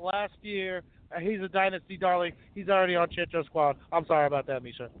him out last year. He's a dynasty darling. He's already on Chencho's squad. I'm sorry about that,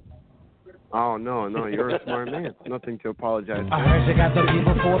 Misha. Oh, no, you're a smart man. Nothing to apologize for. I heard you got the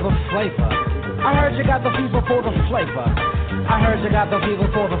people for the flavor. I heard you got the people for the flavor. I heard you got the people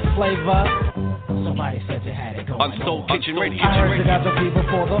for the flavor. Somebody said you had it going on Soul Kitchen Radio. I heard you got the people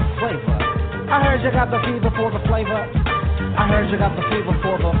for the flavor. I heard you got the people for the flavor. I heard you got the fever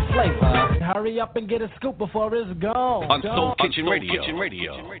for the flavor. Hurry up and get a scoop before it's gone. On Soul Kitchen Radio.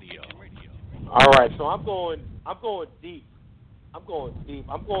 All right, so I'm going deep. I'm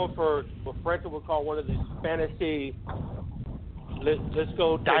going for what Frank would call one of these fantasy. Let's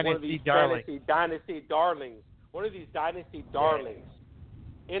go to one of these fantasy dynasty darlings. One of these dynasty darlings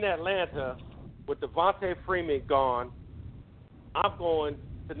in Atlanta with Devontae Freeman gone. I'm going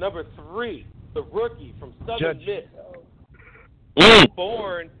to number 3, the rookie from Southern Miss.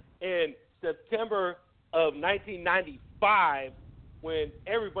 Born in September of 1995 when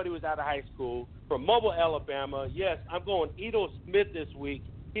everybody was out of high school, from Mobile, Alabama. Yes, I'm going Ito Smith this week.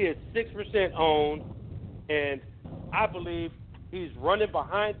 He is 6% owned, and I believe he's running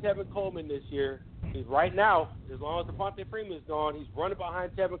behind Tevin Coleman this year. He's right now, as long as Devontae Freeman is gone, he's running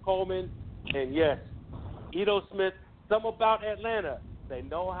behind Tevin Coleman. And yes, Ito Smith, something about Atlanta, they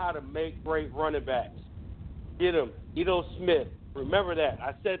know how to make great running backs. Get him, Ito Smith. Remember that.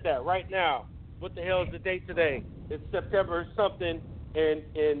 I said that right now. What the hell is the date today? It's September something,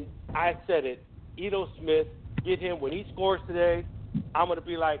 and I said it. Ito Smith, get him when he scores today. I'm going to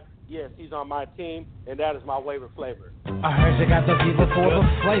be like, yes, he's on my team, and that is my waiver flavor. I heard you got the people for the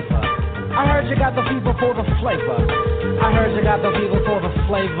flavor. I heard you got the people for the flavor. I heard you got the people for the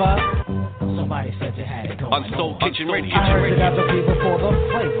flavor. Somebody said you had it going on Soul Kitchen Radio. I heard you got the people for the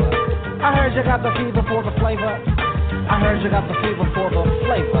flavor. I heard you got the people for the flavor. I heard you got the fever for the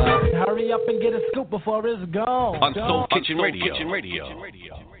flavor. Hurry up and get a scoop before it's gone. On Soul Kitchen Radio.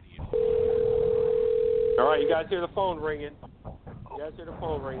 All right, you guys hear the phone ringing. Let's see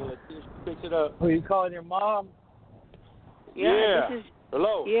if she picks it up. Who, you calling your mom? Yeah. This is,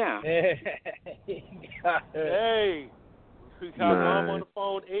 hello. Yeah. Hey. We got Mom on the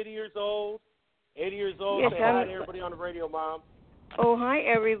phone, 80 years old. Yes, Say hi to everybody on the radio, Mom. Oh, hi,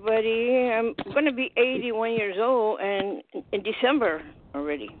 everybody. I'm going to be 81 years old and in December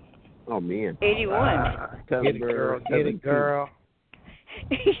already. Oh, man. 81. Get it, girl.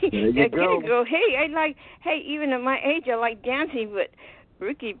 There you go. Hey, even at my age, I like dancing, but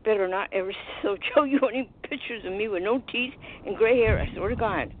Ricky better not ever show you any pictures of me with no teeth and gray hair. I swear to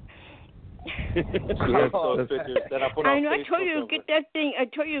God. I know. I told you to get that thing. I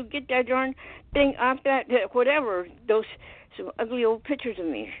told you to get that darn thing off that whatever. Those some ugly old pictures of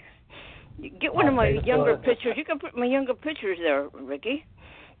me. Get one of my younger pictures. You can put my younger pictures there, Ricky.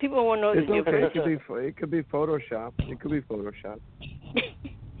 People won't know the difference. It could be Photoshop.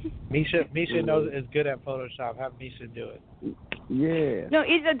 Misha knows is good at Photoshop. Have Misha do it. Yeah. No,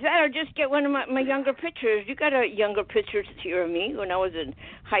 either that or just get one of my younger pictures. You got a younger picture here of me when I was in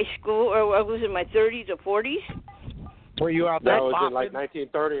high school, or I was in my 30s or 40s. Were you out there? That was in like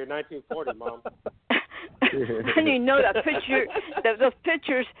 1930 or 1940, Mom. I didn't even know that picture. Those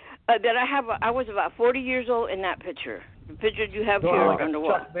pictures that I have. I was about 40 years old in that picture. The picture you have here on the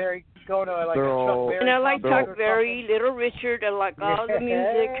wall. Chuck Berry, Chuck Berry. And I like Chuck Berry, Little Richard. I like all the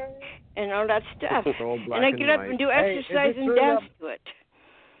music and all that stuff. And I get up and do exercise and dance to it.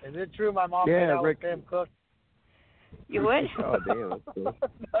 Is it true my mom made out with Sam Cooke? You what? Oh, damn,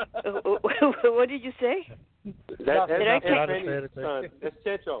 that's cool. What did you say? That's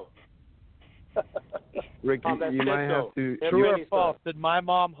Chencho. Rick, you might have to. True or false? Did my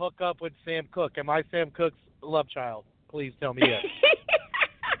mom hook up with Sam Cooke? Am I Sam Cooke's love child? Please tell me yes.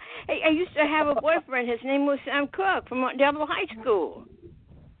 Hey, I used to have a boyfriend. His name was Sam Cooke from Mount Diablo High School.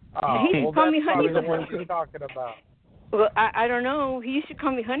 Oh, he called me honey the before. one you're talking about. Well, I don't know. He used to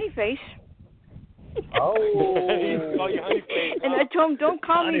call me Honeyface. Oh. He used to call you Honeyface. And I told him, don't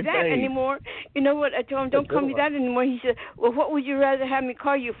call me that anymore. You know what? I told him, don't call me that anymore. He said, well, what would you rather have me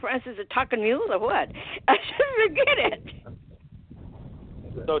call you, Francis, a talking mule or what? I said, forget it.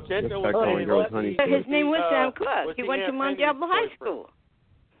 So Chester was his name was Sam Cook. He went to Mount Diablo High School.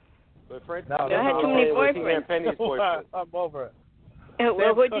 I had too many boyfriends. I'm over it.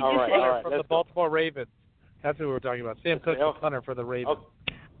 Well, what did you say? From the Baltimore Ravens. That's what we were talking about. Sam Cook, the punter for the Ravens.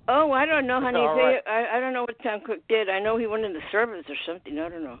 Oh, I don't know, honey. Right. I don't know what Sam Cook did. I know he went in the service or something. I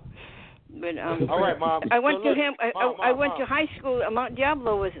don't know. But all right, Mom. I went so to look, him. I went to high school. Mount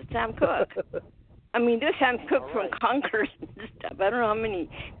Diablo was Sam Cook. I mean, this Sam Cook from Concord and stuff. I don't know how many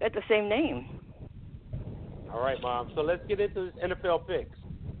got the same name. All right, Mom. So let's get into this NFL picks.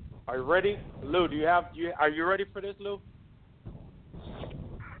 Are you ready, Lou? Are you ready for this, Lou?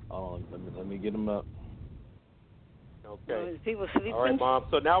 Oh, let me get them up. Okay. People sleeping? All right, Mom.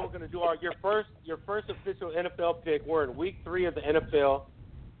 So now we're going to do your first official NFL pick. We're in week 3 of the NFL,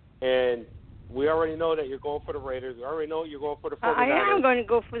 and we already know that you're going for the Raiders. We already know you're going for the 49ers. I am going to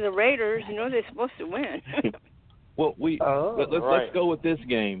go for the Raiders. You know they're supposed to win. Well, let's go with this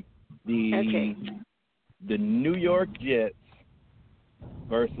game. The New York Jets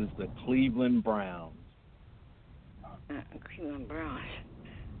versus the Cleveland Browns. Cleveland Browns.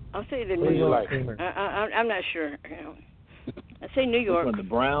 I'll say the New York. I'm not sure. I say New York. The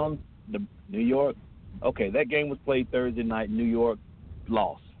Browns, the New York. Okay, that game was played Thursday night. New York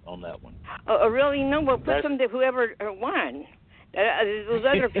lost on that one. Oh, really? No, well, put them to whoever won. Those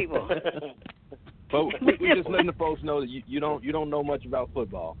other people. But we're just letting the folks know that you don't know much about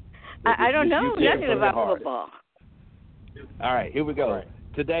football. I don't know nothing about football. All right, here we go. Right.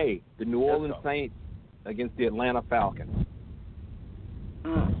 Today, the New Orleans Saints against the Atlanta Falcons.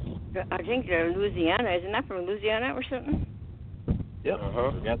 I think they're Louisiana. Isn't that from Louisiana or something? Yep.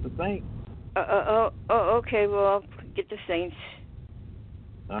 We got the Saints. Okay. Well, I'll get the Saints.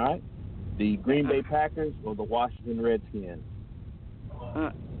 All right. The Green Bay Packers or the Washington Redskins?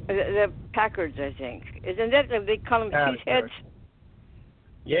 The Packers, I think. Isn't that they call them cheeseheads?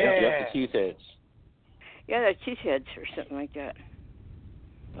 Yeah, the cheeseheads. Yeah, they're cheeseheads or something like that.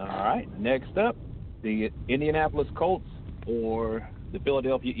 All right. Next up, the Indianapolis Colts or the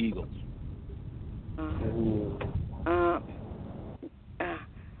Philadelphia Eagles? I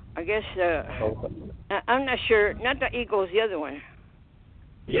guess I'm not sure. Not the Eagles, the other one.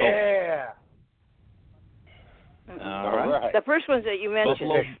 Yeah. All right. The first ones that you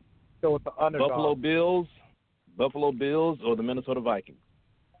mentioned. Go with the underdog. Buffalo Bills, or the Minnesota Vikings?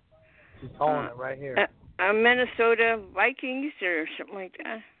 She's calling it right here. Minnesota Vikings or something like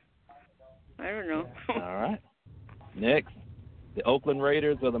that. I don't know. All right. Next, the Oakland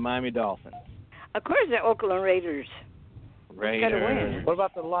Raiders or the Miami Dolphins? Of course, the Oakland Raiders. Raiders. Gotta win. What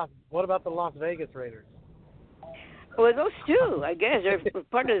about the Las Vegas Raiders? Well, those two, I guess, they're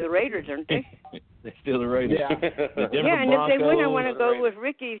part of the Raiders, aren't they? They're still the Raiders. Yeah. And if they win, I want to go with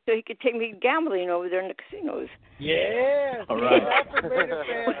Ricky so he could take me gambling over there in the casinos. Yeah. All right.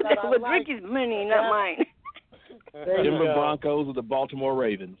 With Ricky's money, not mine. Denver Broncos or the Baltimore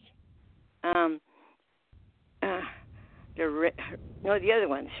Ravens? The other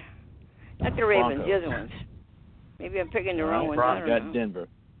ones. Not the Ravens, the other ones. Maybe I'm picking the wrong ones. I don't know. Denver.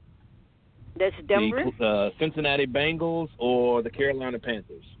 That's Denver? The Cincinnati Bengals or the Carolina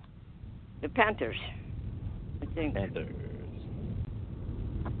Panthers? The Panthers, I think. Panthers.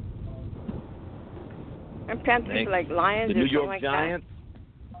 And Panthers like Lions the or New something York like Giants?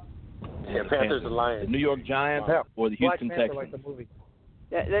 that? Yeah, Panthers and Lions. The New York Giants or the Houston Texans? Like the movie.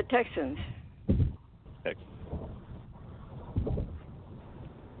 The Texans.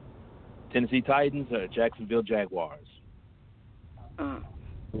 Tennessee Titans or Jacksonville Jaguars? Well,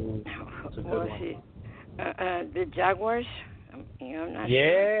 see. The Jaguars? I'm not sure.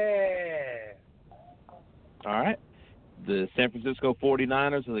 Yeah. All right. The San Francisco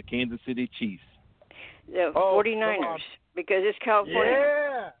 49ers or the Kansas City Chiefs? The 49ers, because it's California.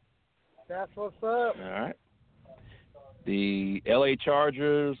 Yeah. That's what's up. All right. The L.A.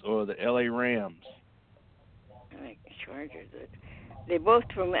 Chargers or the L.A. Rams? Chargers. They both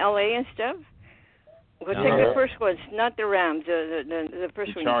from L.A. and stuff? We'll take the first ones, not the Rams. The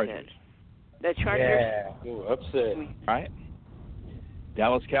first one you said. The Chargers? Yeah. Ooh, upset. All right.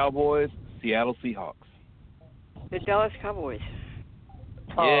 Dallas Cowboys, Seattle Seahawks. The Dallas Cowboys.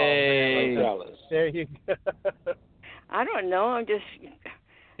 Yay. Dallas. There you go. I don't know. I'm just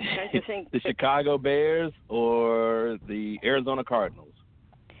trying to think. The Chicago Bears or the Arizona Cardinals?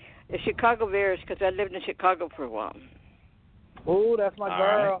 The Chicago Bears, because I lived in Chicago for a while. Oh, that's my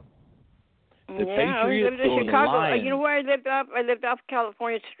girl. The I Patriots lived in or Chicago. the Lions? You know where I lived off? I lived off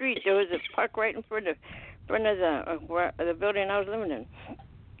California Street. There was a park right in front of the building I was living in.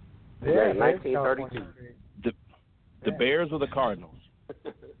 Yeah, 1932. The Bears or the Cardinals?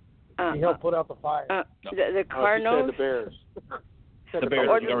 He helped put out the fire. The Cardinals. The Bears. The Bears.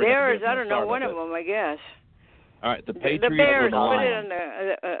 Or the Bears. I don't know. One of them, I guess. All right, the Patriots the Bears. or the Lions? Put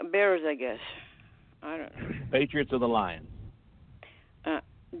it on the Bears, I guess. I don't know. Patriots or the Lions?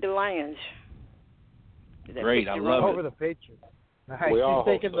 The Lions. Great, I love it. Over the Patriots. Nice. We all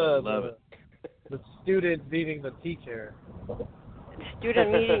He's taking the student beating the teacher. The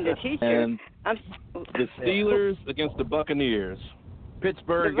student meeting the teacher. And the Steelers against the Buccaneers.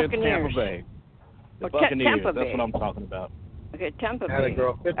 Pittsburgh against Tampa Bay. The Buccaneers. Tampa That's Bay. what I'm talking about. Okay, Tampa Atta Bay.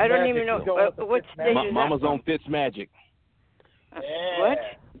 girl. I don't even know what state is Mama's that on Fitzmagic. What?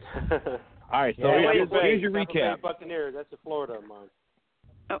 All right, so here's your recap. Buccaneers. That's the Florida one.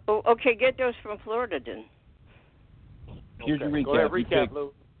 Okay, get those from Florida then. Here's your recap. Go ahead, recap,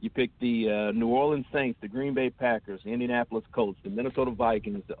 Lou. You picked the New Orleans Saints, the Green Bay Packers, the Indianapolis Colts, the Minnesota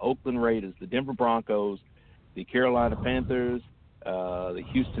Vikings, the Oakland Raiders, the Denver Broncos, the Carolina Panthers, the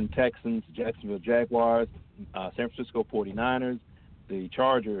Houston Texans, the Jacksonville Jaguars, San Francisco 49ers, the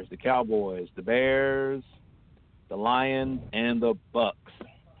Chargers, the Cowboys, the Bears, the Lions, and the Bucks.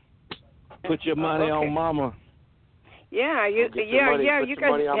 Put your money on Mama. Yeah, you guys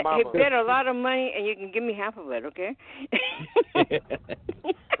bet a lot of money, and you can give me half of it, okay?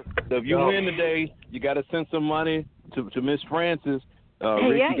 So if you win today, you got to send some money to Miss Francis.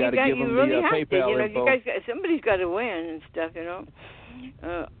 Rick, you got to give them really the PayPal info. You guys, somebody's got to win and stuff, you know.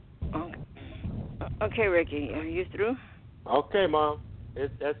 Okay, Ricky, are you through? Okay, Mom.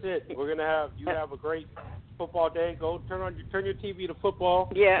 That's it. We're gonna have a great football day. Go turn your TV to football.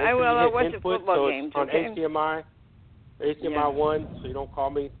 Yeah, I will. I'll watch the input, football so games. on Okay. HDMI 1, so you don't call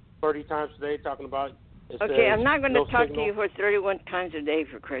me 30 times a day talking about. Okay, I'm not going to talk signal. to you for 31 times a day,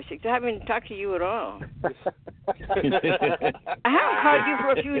 for Christ's sake. I haven't talked to you at all. I haven't called you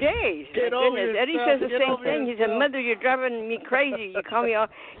for a few days. Get My over goodness. yourself. Eddie says the Get same over thing. He said, yourself. Mother, you're driving me crazy. You call me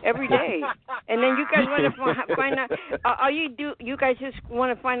every day. And then you guys want to find out. All you guys just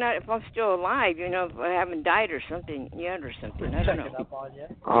want to find out if I'm still alive, you know, if I haven't died or something yet or something. I don't know.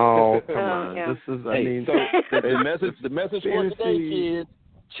 Oh, come on. Yeah. This is, The message for today, kids,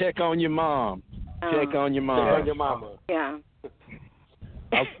 check on your mom. Check on your mom. Check on your mama. Yeah.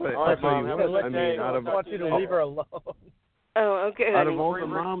 I'll tell you what, I mean, I want you to leave her alone. Oh, okay. Out honey. of all the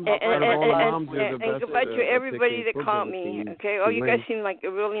moms, and goodbye to everybody that called me. Okay. Oh, you guys seem like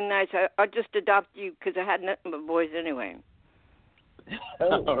really nice. I'll just adopt you because I had nothing but boys anyway.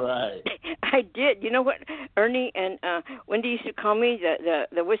 All right. I did. You know what? Ernie and Wendy used to call me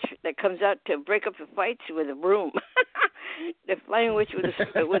the witch that comes out to break up the fights with a broom. The flying witch with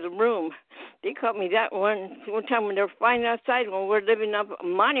a broom. They called me that one time when they were fighting outside when we're living up a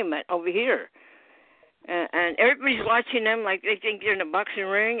monument over here. And everybody's watching them like they think they're in a boxing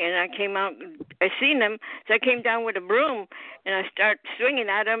ring. And I came out, I seen them, so I came down with a broom and I start swinging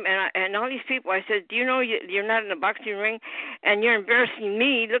at them. And all these people, I said, do you know you're not in a boxing ring and you're embarrassing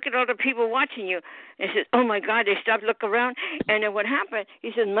me? Look at all the people watching you. And he said, oh my God, they stopped, look around. And then what happened?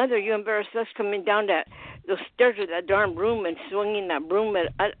 He said, Mother, you embarrassed us coming down those stairs with that darn broom and swinging that broom.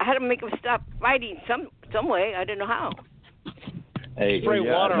 I had to make them stop fighting some way. I didn't know how. Hey, Spray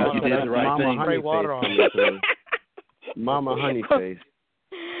water on you them. did the right Mama thing. Spray water on them. Mama honey face.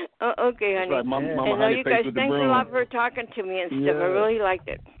 Oh, okay, honey. Right, Mama and honey you face guys, with the thanks a broom. lot for talking to me and stuff. Yeah. I really liked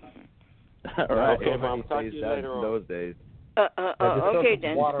it. All right. Okay, Mom. Talk to you later on. Those days. Okay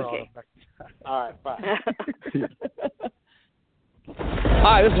then. Okay. All right, bye.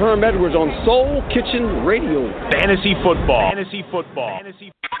 Hi, this is Herm Edwards on Soul Kitchen Radio. Fantasy football. Fantasy football.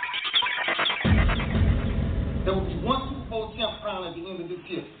 Fantasy. There will be one Super Bowl champ crowned at the end of this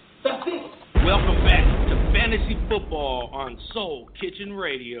year. That's it. Welcome back to Fantasy Football on Soul Kitchen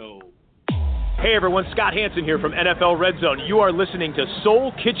Radio. Hey everyone, Scott Hansen here from NFL Red Zone. You are listening to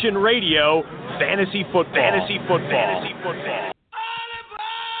Soul Kitchen Radio, Fantasy Football. Fantasy Football. Fantasy Football.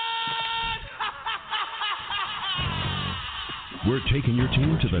 We're taking your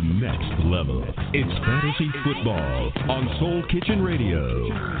team to the next level. It's Fantasy Football on Soul Kitchen Radio.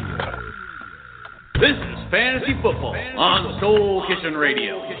 This is Fantasy Football on Soul Kitchen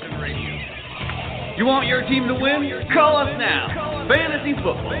Radio. You want your team to win? Call us now. Fantasy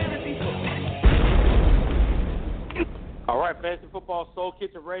Football. All right, Fantasy Football, Soul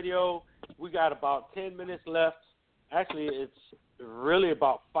Kitchen Radio. We got about 10 minutes left. Actually, it's really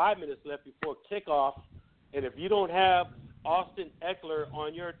about 5 minutes left before kickoff. And if you don't have Austin Ekeler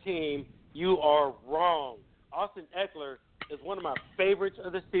on your team, you are wrong. Austin Ekeler is one of my favorites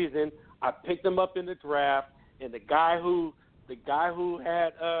of the season. I picked him up in the draft, and the guy who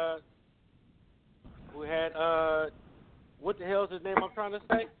had what the hell is his name? I'm trying to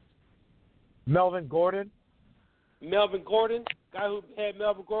say Melvin Gordon. Melvin Gordon, guy who had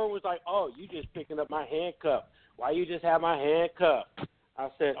Melvin Gordon was like, "Oh, you just picking up my handcuff. Why you just have my handcuff?" I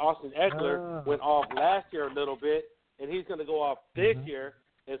said Austin Eckler went off last year a little bit, and he's going to go off this year.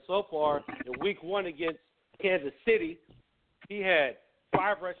 And so far, in Week 1 against Kansas City, he had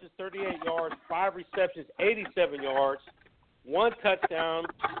 5 rushes, 38 yards, 5 receptions, 87 yards, 1 touchdown,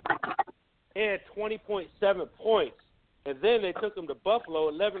 and 20.7 points. And then they took him to Buffalo,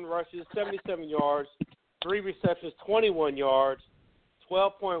 11 rushes, 77 yards, 3 receptions, 21 yards,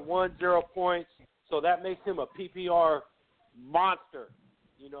 12.10 points. So that makes him a PPR monster.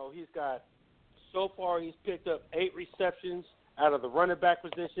 You know, so far he's picked up 8 receptions out of the running back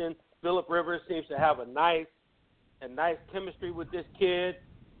position. Phillip Rivers seems to have a nice chemistry with this kid,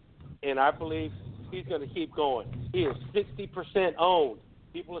 and I believe he's going to keep going. He is 60% owned.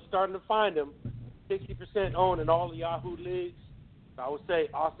 People are starting to find him. 60% owned in all the Yahoo leagues. So I would say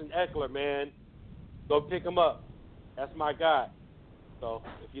Austin Eckler, man, go pick him up. That's my guy. So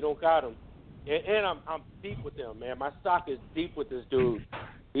if you don't got him, and I'm deep with him, man. My stock is deep with this dude.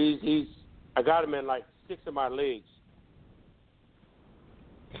 I got him in like 6 of my leagues.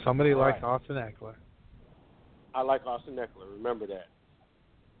 Somebody likes Austin Eckler. I like Austin Eckler. Remember that.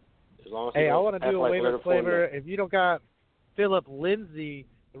 As long as I want to do a waiver flavor. Fournette. If you don't got Phillip Lindsay,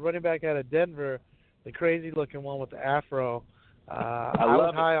 the running back out of Denver, the crazy-looking one with the afro, I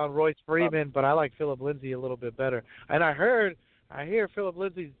was high on Royce Freeman, but I like Phillip Lindsay a little bit better. And I hear Phillip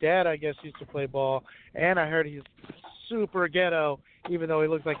Lindsay's dad, I guess, used to play ball, and I heard he's super ghetto, even though he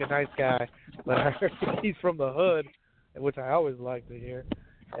looks like a nice guy. But I heard he's from the hood, which I always like to hear.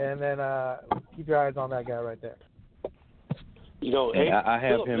 And then keep your eyes on that guy right there. You know, I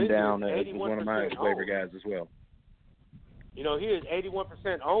have Phillip him Lindsay down as 81% one of my waiver guys as well. You know, he is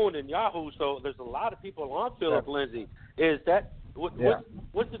 81% owned in Yahoo, so there's a lot of people on Phillip Lindsay. Is that what's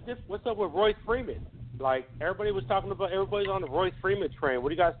up with Royce Freeman? Like everybody's on the Royce Freeman train. What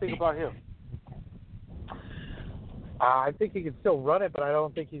do you guys think about him? I think he can still run it, but I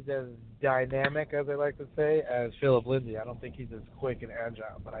don't think he's as dynamic, as they like to say, as Phillip Lindsay. I don't think he's as quick and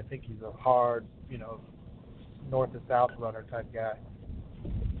agile, but I think he's a hard, north to south runner type guy.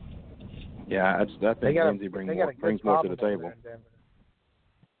 Yeah, I think Lindsay brings more to the table.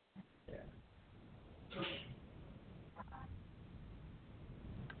 Yeah.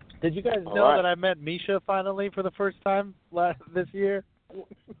 Did you guys know that I met Misha finally for the first time this year?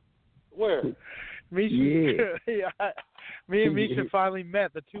 Where? Misha, me and Misha finally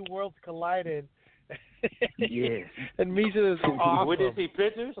met. The two worlds collided. Yes. And Misha is awesome. We didn't see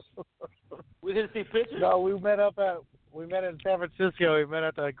pictures? No, we met in San Francisco. We met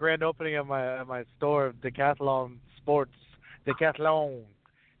at the grand opening of my store, Decathlon Sports,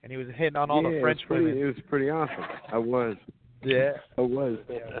 and he was hitting on all the French women. It was pretty awesome. I was. Yeah. I was.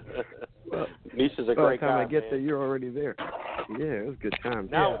 Well, Misha's a great guy. By the time I get there, you're already there. Yeah, it was a good time.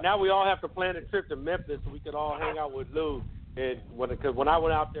 Now we all have to plan a trip to Memphis so we could all hang out with Lou. And because when I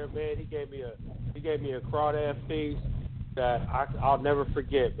went out there, man, he gave me a crawdad feast that I'll never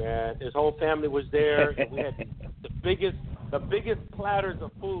forget, man. His whole family was there, and we had the biggest platters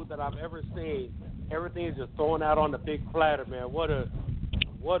of food that I've ever seen. Everything is just thrown out on the big platter, man. What a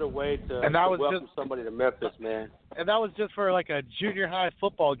way to welcome somebody to Memphis, man. And that was just for like a junior high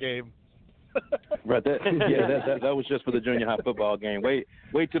football game. Right. That was just for the junior high football game. Wait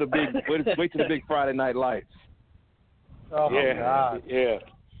till the big Friday night lights. Oh my God. Yeah.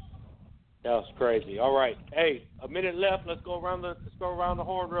 That was crazy. All right. Hey, a minute left. Let's go around the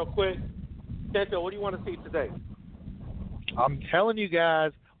horn real quick. Santo, what do you want to see today? I'm telling you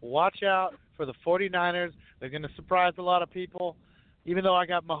guys, watch out for the 49ers. They're going to surprise a lot of people. Even though I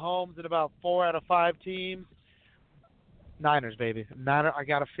got Mahomes in about 4 out of 5 teams, Niners, baby. I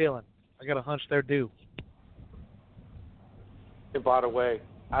got a feeling. I got a hunch they're due. And by the way,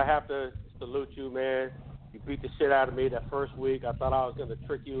 I have to salute you, man. You beat the shit out of me that first week. I thought I was going to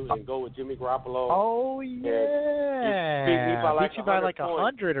trick you and go with Jimmy Garoppolo. Oh, yeah. You beat me by like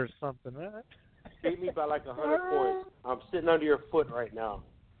 100 or something, right? Beat me by like 100 points. I'm sitting under your foot right now.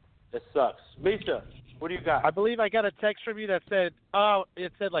 It sucks. Misha, what do you got? I believe I got a text from you that said,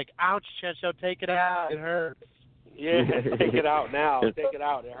 like, ouch, Chencho, take it out. It hurts. Yeah, take it out now. Take it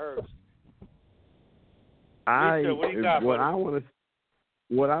out. It hurts. Misha, what do you got,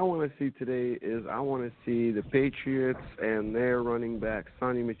 What I want to see today is I want to see the Patriots and their running back,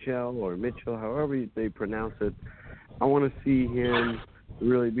 Sonny Michel or Mitchell, however they pronounce it. I want to see him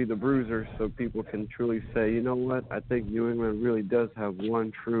really be the bruiser, so people can truly say, you know what, I think New England really does have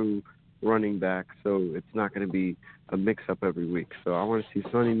one true running back, so it's not going to be a mix-up every week. So I want to see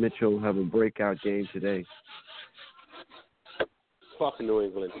Sonny Mitchell have a breakout game today. Fucking New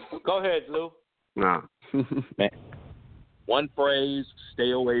England. Go ahead, Lou. Nah. Man. One phrase,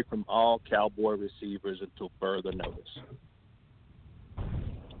 stay away from all Cowboy receivers until further notice.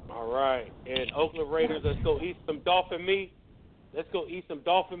 All right. And Oakland Raiders, let's go eat some dolphin meat. Let's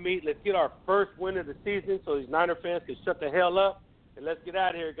get our first win of the season so these Niner fans can shut the hell up. And let's get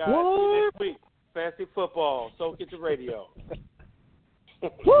out of here, guys. See you next week. Fantasy football. Soul Kitchen Radio.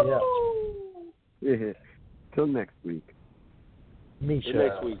 Yeah. Till next week. Till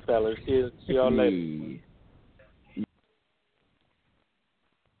next week, fellas. See y'all later.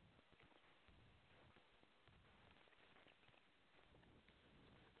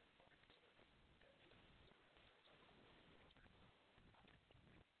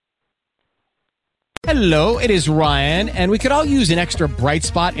 Hello, it is Ryan, and we could all use an extra bright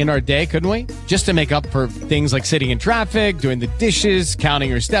spot in our day, couldn't we? Just to make up for things like sitting in traffic, doing the dishes, counting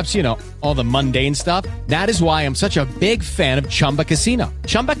your steps, you know, all the mundane stuff. That is why I'm such a big fan of Chumba Casino.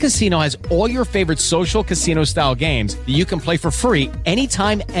 Chumba Casino has all your favorite social casino-style games that you can play for free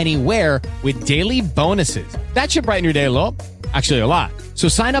anytime, anywhere with daily bonuses. That should brighten your day a little. Actually, a lot. So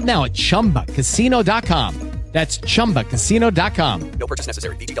sign up now at ChumbaCasino.com. That's ChumbaCasino.com. No purchase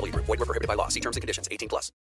necessary. VGW Group. Void where prohibited by law. See terms and conditions. 18+.